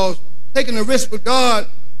because taking a risk with God,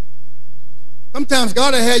 sometimes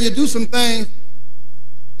God will have you do some things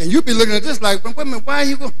and you'll be looking at this like, wait a minute,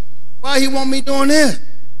 why he want me doing this?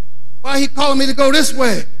 Why he calling me to go this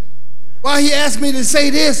way? Why he asked me to say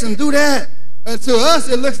this and do that? And to us,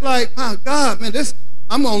 it looks like, oh God, man,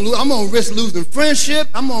 I'm gonna risk losing friendship.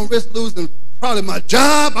 I'm gonna risk losing probably my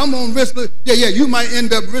job. I'm gonna risk, you might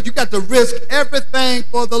end up, you got to risk everything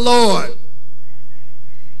for the Lord.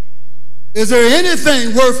 Is there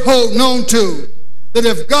anything worth holding on to that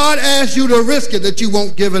if God asks you to risk it, that you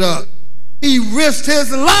won't give it up? He risked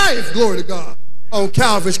his life, glory to God, on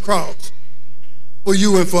Calvary's cross for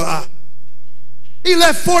you and for I. He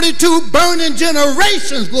left 42 burning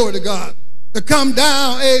generations, glory to God, to come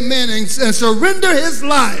down, amen, and surrender his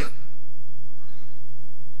life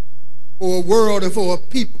for a world and for a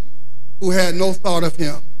people who had no thought of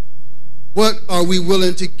him. What are we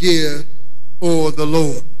willing to give for the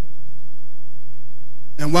Lord?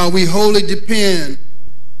 And while we wholly depend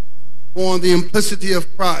on the implicity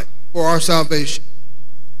of Christ for our salvation,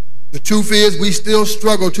 the truth is we still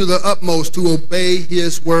struggle to the utmost to obey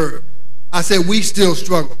his word. I said we still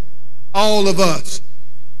struggle. All of us.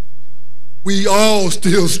 We all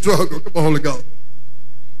still struggle, come on, Holy Ghost,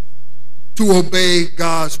 to obey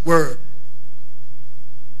God's word.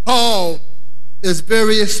 Paul is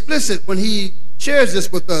very explicit when he shares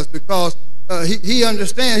this with us because he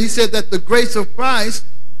understands. He said that the grace of Christ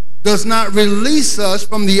does not release us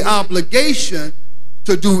from the obligation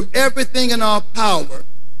to do everything in our power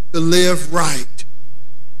to live right.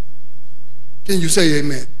 Can you say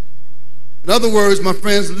amen? In other words, my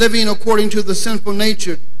friends, living according to the sinful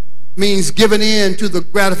nature means giving in to the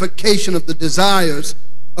gratification of the desires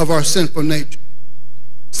of our sinful nature.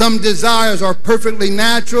 Some desires are perfectly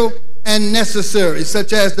natural and necessary,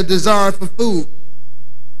 such as the desire for food.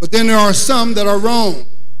 But then there are some that are wrong.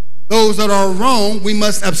 Those that are wrong, we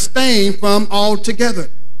must abstain from altogether.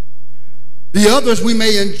 The others we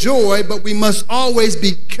may enjoy, but we must always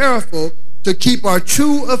be careful to keep our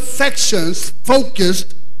true affections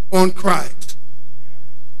focused on Christ.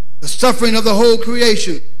 The suffering of the whole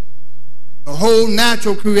creation, the whole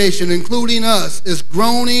natural creation, including us, is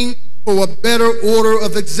groaning for a better order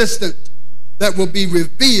of existence that will be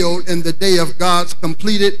revealed in the day of God's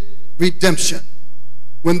completed redemption,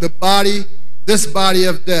 when this body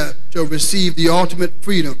of death shall receive the ultimate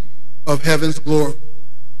freedom of heaven's glory.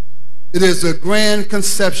 It is a grand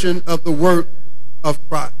conception of the work of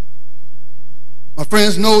Christ. My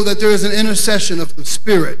friends, know that there is an intercession of the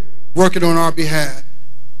Spirit working on our behalf.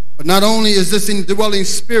 But not only is this indwelling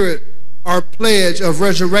Spirit our pledge of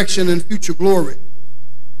resurrection and future glory,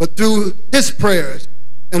 but through his prayers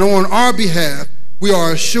and on our behalf, we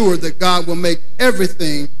are assured that God will make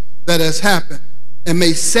everything that has happened and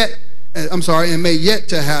may yet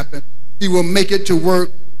to happen, he will make it to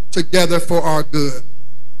work together for our good.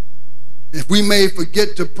 If we may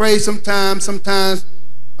forget to pray sometimes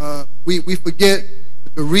we forget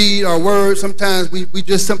to read our words. Sometimes we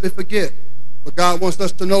just simply forget. But God wants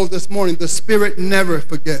us to know this morning, the Spirit never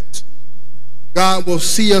forgets. God will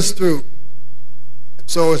see us through.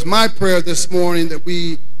 So it's my prayer this morning that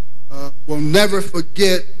we will never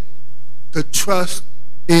forget to trust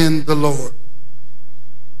in the Lord.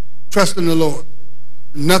 Trust in the Lord.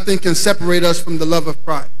 Nothing can separate us from the love of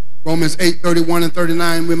Christ. Romans 8:31 and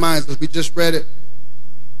 39 reminds us. We just read it.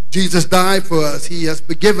 Jesus died for us. He has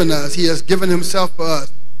forgiven us. He has given himself for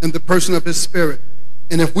us in the person of his Spirit.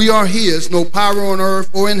 And if we are his, no power on earth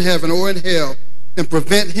or in heaven or in hell can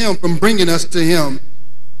prevent him from bringing us to him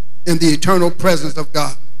in the eternal presence of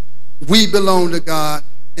God. We belong to God,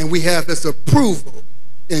 and we have his approval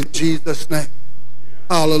in Jesus' name.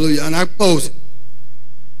 Hallelujah. And I close it.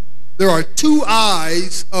 There are two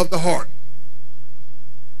eyes of the heart.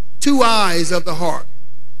 Two eyes of the heart,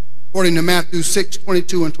 according to Matthew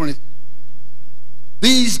 6:22 and 23.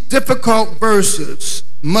 These difficult verses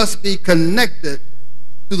must be connected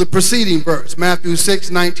to the preceding verse, Matthew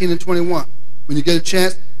 6:19 and 21. When you get a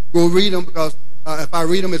chance, go read them, because if I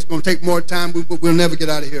read them, it's going to take more time. We'll never get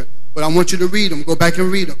out of here. But I want you to read them. Go back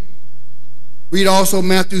and read them. Read also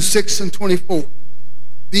Matthew 6 and 24.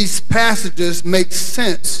 These passages make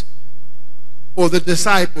sense for the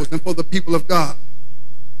disciples and for the people of God.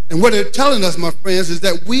 And what they're telling us, my friends, is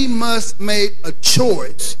that we must make a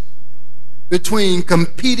choice between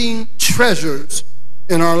competing treasures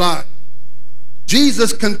in our life.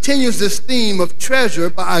 Jesus continues this theme of treasure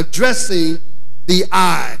by addressing the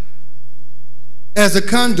eye as a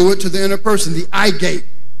conduit to the inner person, the eye gate.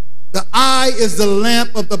 The eye is the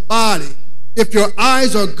lamp of the body. If your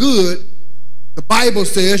eyes are good, the Bible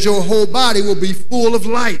says your whole body will be full of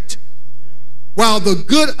light. While the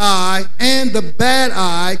good eye and the bad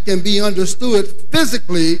eye can be understood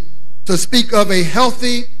physically to speak of a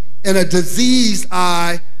healthy and a diseased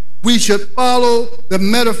eye, we should follow the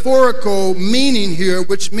metaphorical meaning here,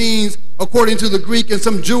 which means, according to the Greek and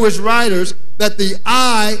some Jewish writers, that the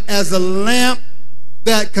eye as a lamp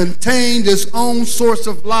that contained its own source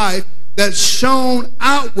of life that shone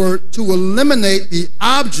outward to illuminate the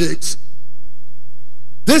objects.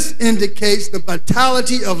 This indicates the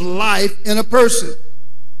vitality of life in a person.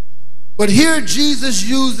 But here Jesus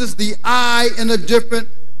uses the eye in a different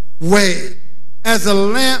way, as a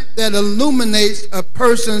lamp that illuminates a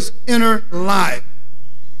person's inner life.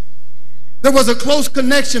 There was a close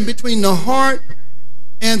connection between the heart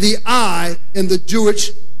and the eye in the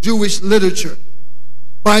Jewish literature.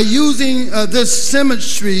 By using this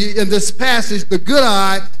symmetry in this passage, the good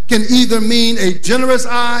eye can either mean a generous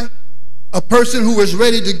eye, a person who is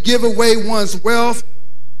ready to give away one's wealth,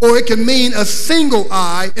 or it can mean a single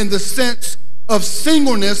eye in the sense of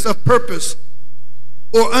singleness of purpose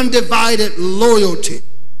or undivided loyalty.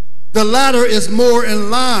 The latter is more in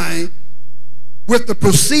line with the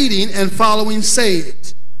preceding and following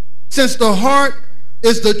sayings. Since the heart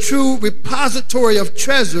is the true repository of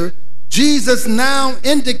treasure, Jesus now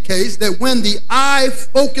indicates that when the eye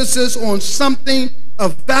focuses on something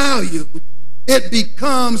of value, it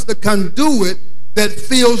becomes the conduit that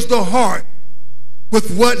fills the heart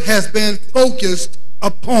with what has been focused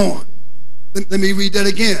upon. Let me read that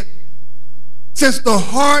again. Since the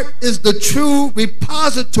heart is the true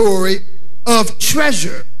repository of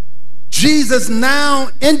treasure, Jesus now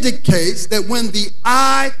indicates that when the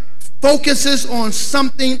eye focuses on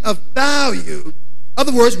something of value, in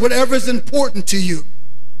other words, whatever is important to you,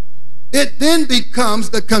 it then becomes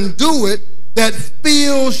the conduit that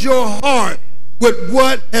fills your heart with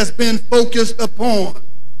what has been focused upon.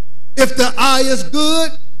 If the eye is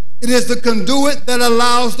good, it is the conduit that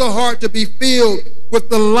allows the heart to be filled with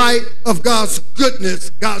the light of God's goodness,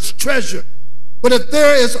 God's treasure. But if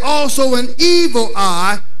there is also an evil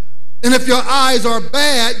eye, and if your eyes are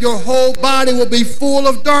bad, your whole body will be full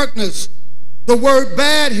of darkness. The word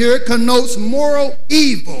bad here connotes moral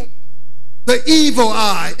evil. The evil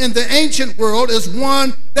eye in the ancient world is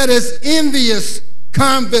one that is envious,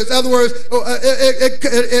 covetous. In other words,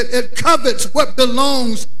 it covets what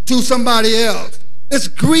belongs to somebody else. It's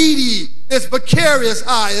greedy. It's vicarious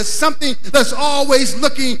eye. It's something that's always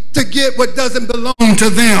looking to get what doesn't belong to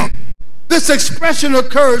them. This expression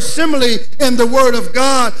occurs similarly in the Word of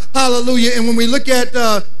God. Hallelujah. And when we look at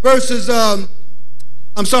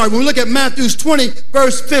when we look at Matthew 20,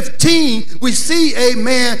 verse 15, we see,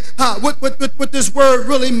 amen, what this word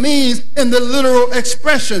really means in the literal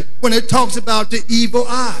expression when it talks about the evil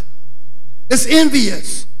eye. It's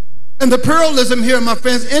envious. And the pluralism here, my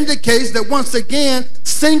friends, indicates that once again,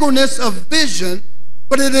 singleness of vision,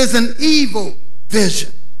 but it is an evil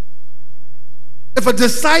vision. If a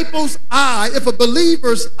disciple's eye, if a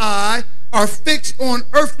believer's eye are fixed on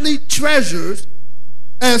earthly treasures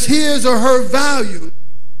as his or her value,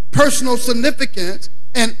 personal significance,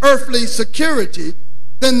 and earthly security,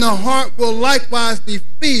 then the heart will likewise be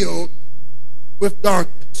filled with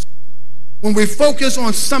darkness. When we focus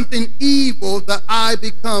on something evil, the eye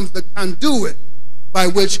becomes the conduit by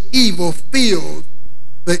which evil fills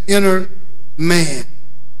the inner man.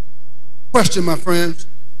 Question, my friends.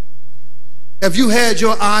 Have you had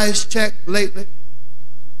your eyes checked lately?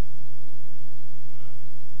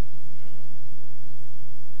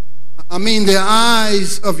 I mean the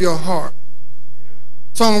eyes of your heart.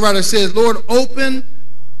 Songwriter says, Lord, open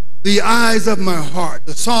the eyes of my heart.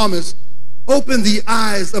 The psalmist, open the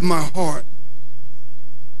eyes of my heart.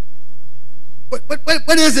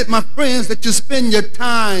 What is it, my friends, that you spend your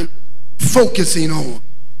time focusing on?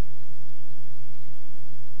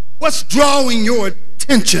 What's drawing your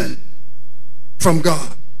attention from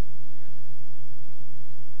God?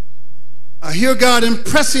 I hear God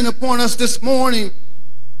impressing upon us this morning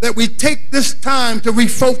that we take this time to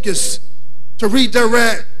refocus, to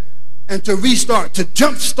redirect, and to restart, to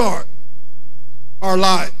jumpstart our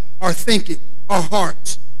life, our thinking, our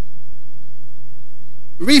hearts.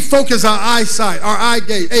 Refocus our eyesight, our eye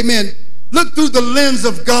gate. Amen. Look through the lens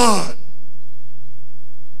of God.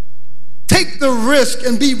 Take the risk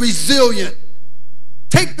and be resilient.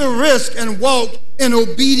 Take the risk and walk in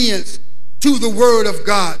obedience to the Word of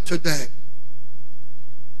God today.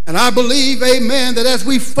 And I believe, amen, that as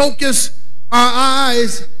we focus our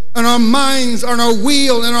eyes and our minds and our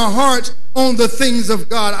will and our hearts on the things of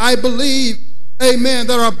God, I believe, amen,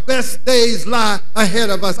 that our best days lie ahead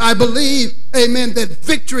of us. I believe, amen, that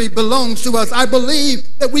victory belongs to us. I believe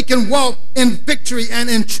that we can walk in victory and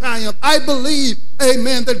in triumph. I believe,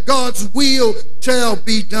 amen, that God's will shall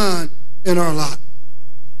be done in our life.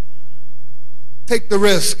 Take the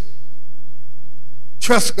risk.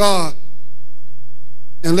 Trust God.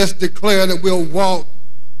 And let's declare that we'll walk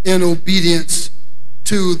in obedience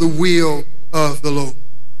to the will of the Lord.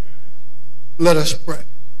 Let us pray.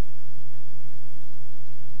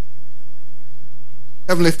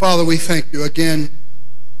 Heavenly Father, we thank you again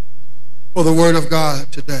for the Word of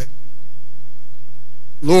God today.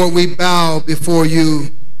 Lord, we bow before you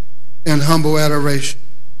in humble adoration.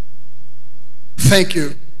 Thank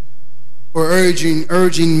you for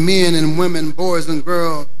urging men and women, boys and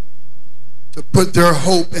girls, to put their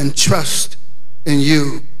hope and trust in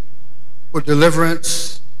you for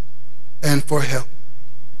deliverance and for help.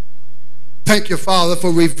 Thank you, Father,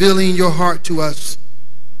 for revealing your heart to us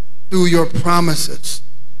through your promises.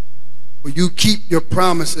 For you keep your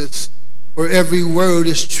promises, for every word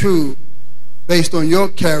is true based on your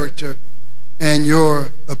character and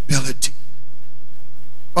your ability.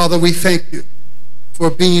 Father, we thank you for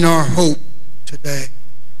being our hope today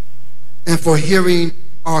and for hearing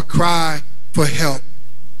our cry for help.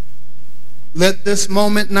 Let this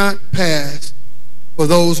moment not pass for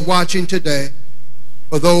those watching today,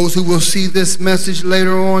 for those who will see this message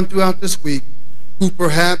later on throughout this week, who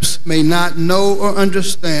perhaps may not know or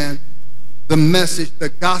understand the message, the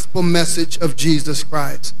gospel message of Jesus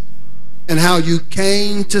Christ, and how you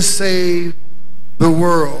came to save the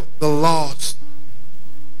world, the lost,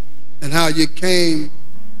 and how you came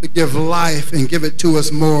to give life and give it to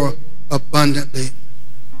us more abundantly.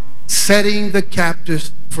 Setting the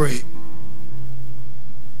captives free.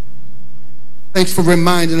 Thanks for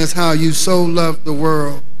reminding us how you so loved the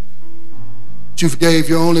world that you gave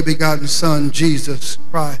your only begotten Son, Jesus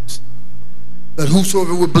Christ, that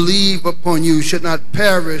whosoever would believe upon you should not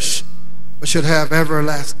perish, but should have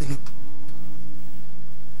everlasting life.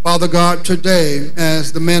 Father God, today,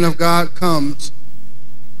 as the man of God comes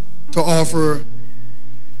to offer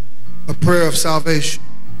a prayer of salvation,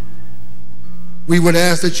 we would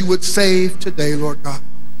ask that you would save today, Lord God.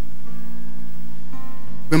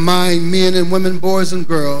 Remind men and women, boys and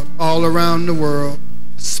girls all around the world,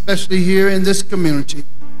 especially here in this community,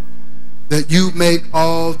 that you make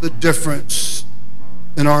all the difference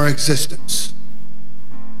in our existence.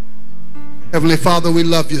 Heavenly Father, we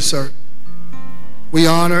love you, sir. We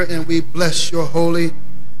honor and we bless your holy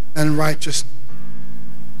and righteous name.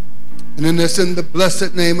 And in the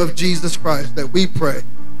blessed name of Jesus Christ that we pray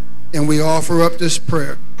and we offer up this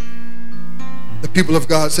prayer. The people of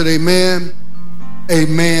God said amen,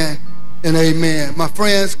 amen, and amen. My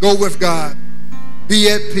friends, go with God. Be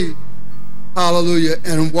at peace. Hallelujah.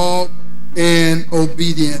 And walk in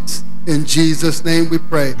obedience. In Jesus' name we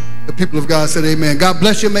pray. The people of God said amen. God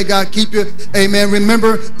bless you. May God keep you. Amen.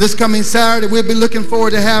 Remember, this coming Saturday, we'll be looking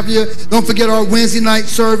forward to have you. Don't forget our Wednesday night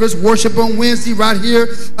service. Worship on Wednesday right here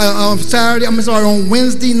on Saturday. On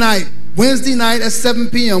Wednesday night. Wednesday night at 7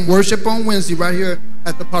 p.m. Worship on Wednesday right here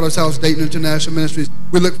at the Potter's House-Dayton International Ministries.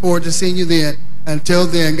 We look forward to seeing you then. Until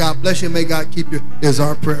then, God bless you. May God keep you is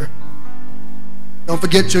our prayer. Don't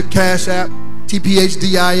forget your Cash App,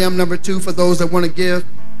 TPHDIM number 2 for those that want to give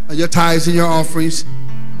your tithes and your offerings.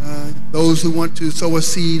 Those who want to sow a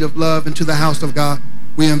seed of love into the house of God,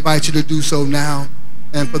 we invite you to do so now.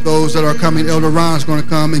 And for those that are coming, Elder Ron is going to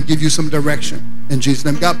come and give you some direction in Jesus'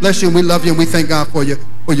 name. God bless you, and we love you, and we thank God for you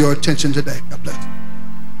for your attention today. God bless you.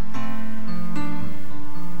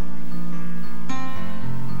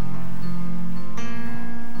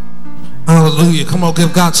 Hallelujah. Come on,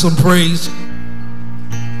 give God some praise.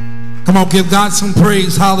 Come on, give God some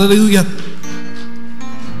praise. Hallelujah.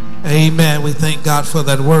 Amen. We thank God for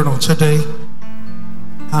that word on today.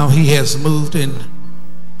 How he has moved and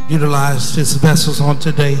utilized his vessels on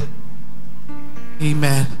today.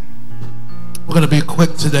 Amen. We're going to be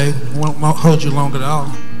quick today. Won't hold you long at all.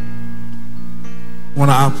 I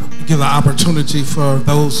want to give an opportunity for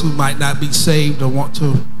those who might not be saved or want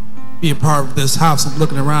to be a part of this house. I'm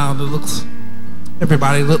looking around. It looks,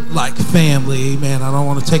 everybody look like family. Amen. I don't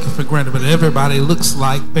want to take it for granted, but everybody looks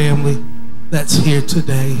like family that's here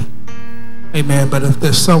today. Amen. But if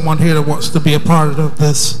there's someone here that wants to be a part of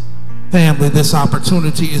this family, this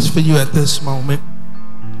opportunity is for you at this moment.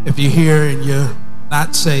 If you're here and you're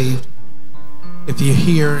not saved, if you're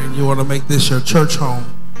here and you want to make this your church home,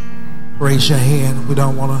 raise your hand. We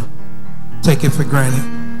don't want to take it for granted.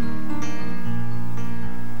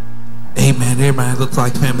 Amen. Everybody looks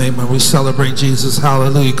like family. Amen. We celebrate Jesus.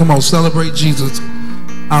 Hallelujah. Come on, celebrate Jesus.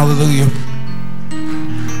 Hallelujah.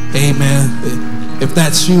 Amen. If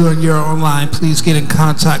that's you and you're online, please get in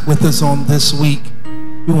contact with us on this week.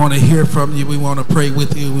 We want to hear from you. We want to pray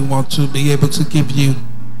with you. We want to be able to give you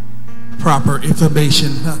proper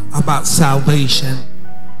information about salvation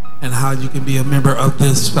and how you can be a member of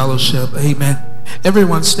this fellowship. Amen.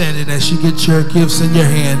 Everyone standing as you get your gifts in your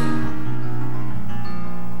hand.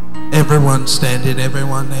 Everyone standing.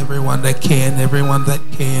 Everyone that can. Everyone that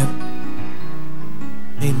can.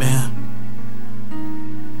 Amen.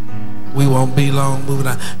 We won't be long moving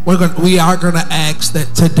on. We are going to ask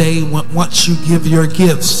that today, once you give your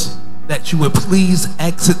gifts, that you would please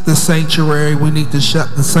exit the sanctuary. We need to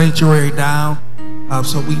shut the sanctuary down.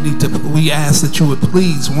 So we ask that you would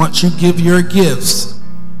please, once you give your gifts,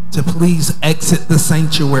 to please exit the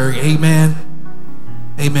sanctuary. Amen.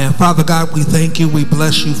 Amen. Father God, we thank you. We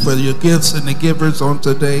bless you for your gifts and the givers on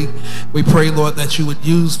today. We pray, Lord, that you would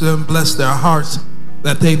use them, bless their hearts,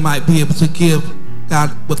 that they might be able to give,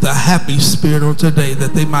 God, with a happy spirit on today,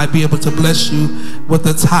 that they might be able to bless you with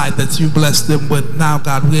the tithe that you blessed them with. Now,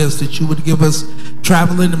 God, we ask that you would give us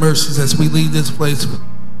traveling mercies as we leave this place.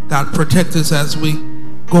 God, protect us as we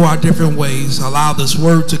go our different ways. Allow this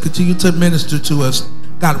word to continue to minister to us.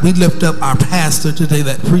 God, we lift up our pastor today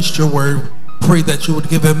that preached your word. Pray that you would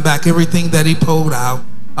give him back everything that he poured out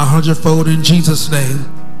 100-fold in Jesus' name.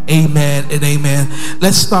 Amen and amen.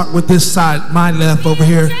 Let's start with this side, my left over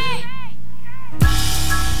here.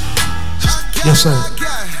 Yes, sir.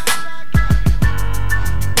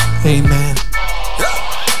 Amen.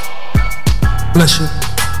 Bless you.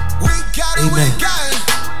 Amen.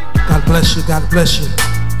 God bless you. God bless you.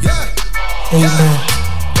 Amen.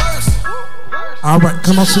 All right,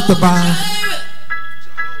 come on, Sister Vine.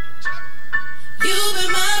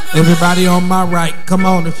 Everybody on my right, come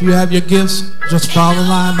on. If you have your gifts, just fall in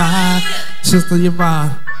line behind Sister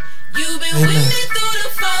Yvonne. Amen.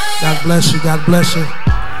 God bless you. God bless you.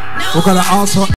 We're going to also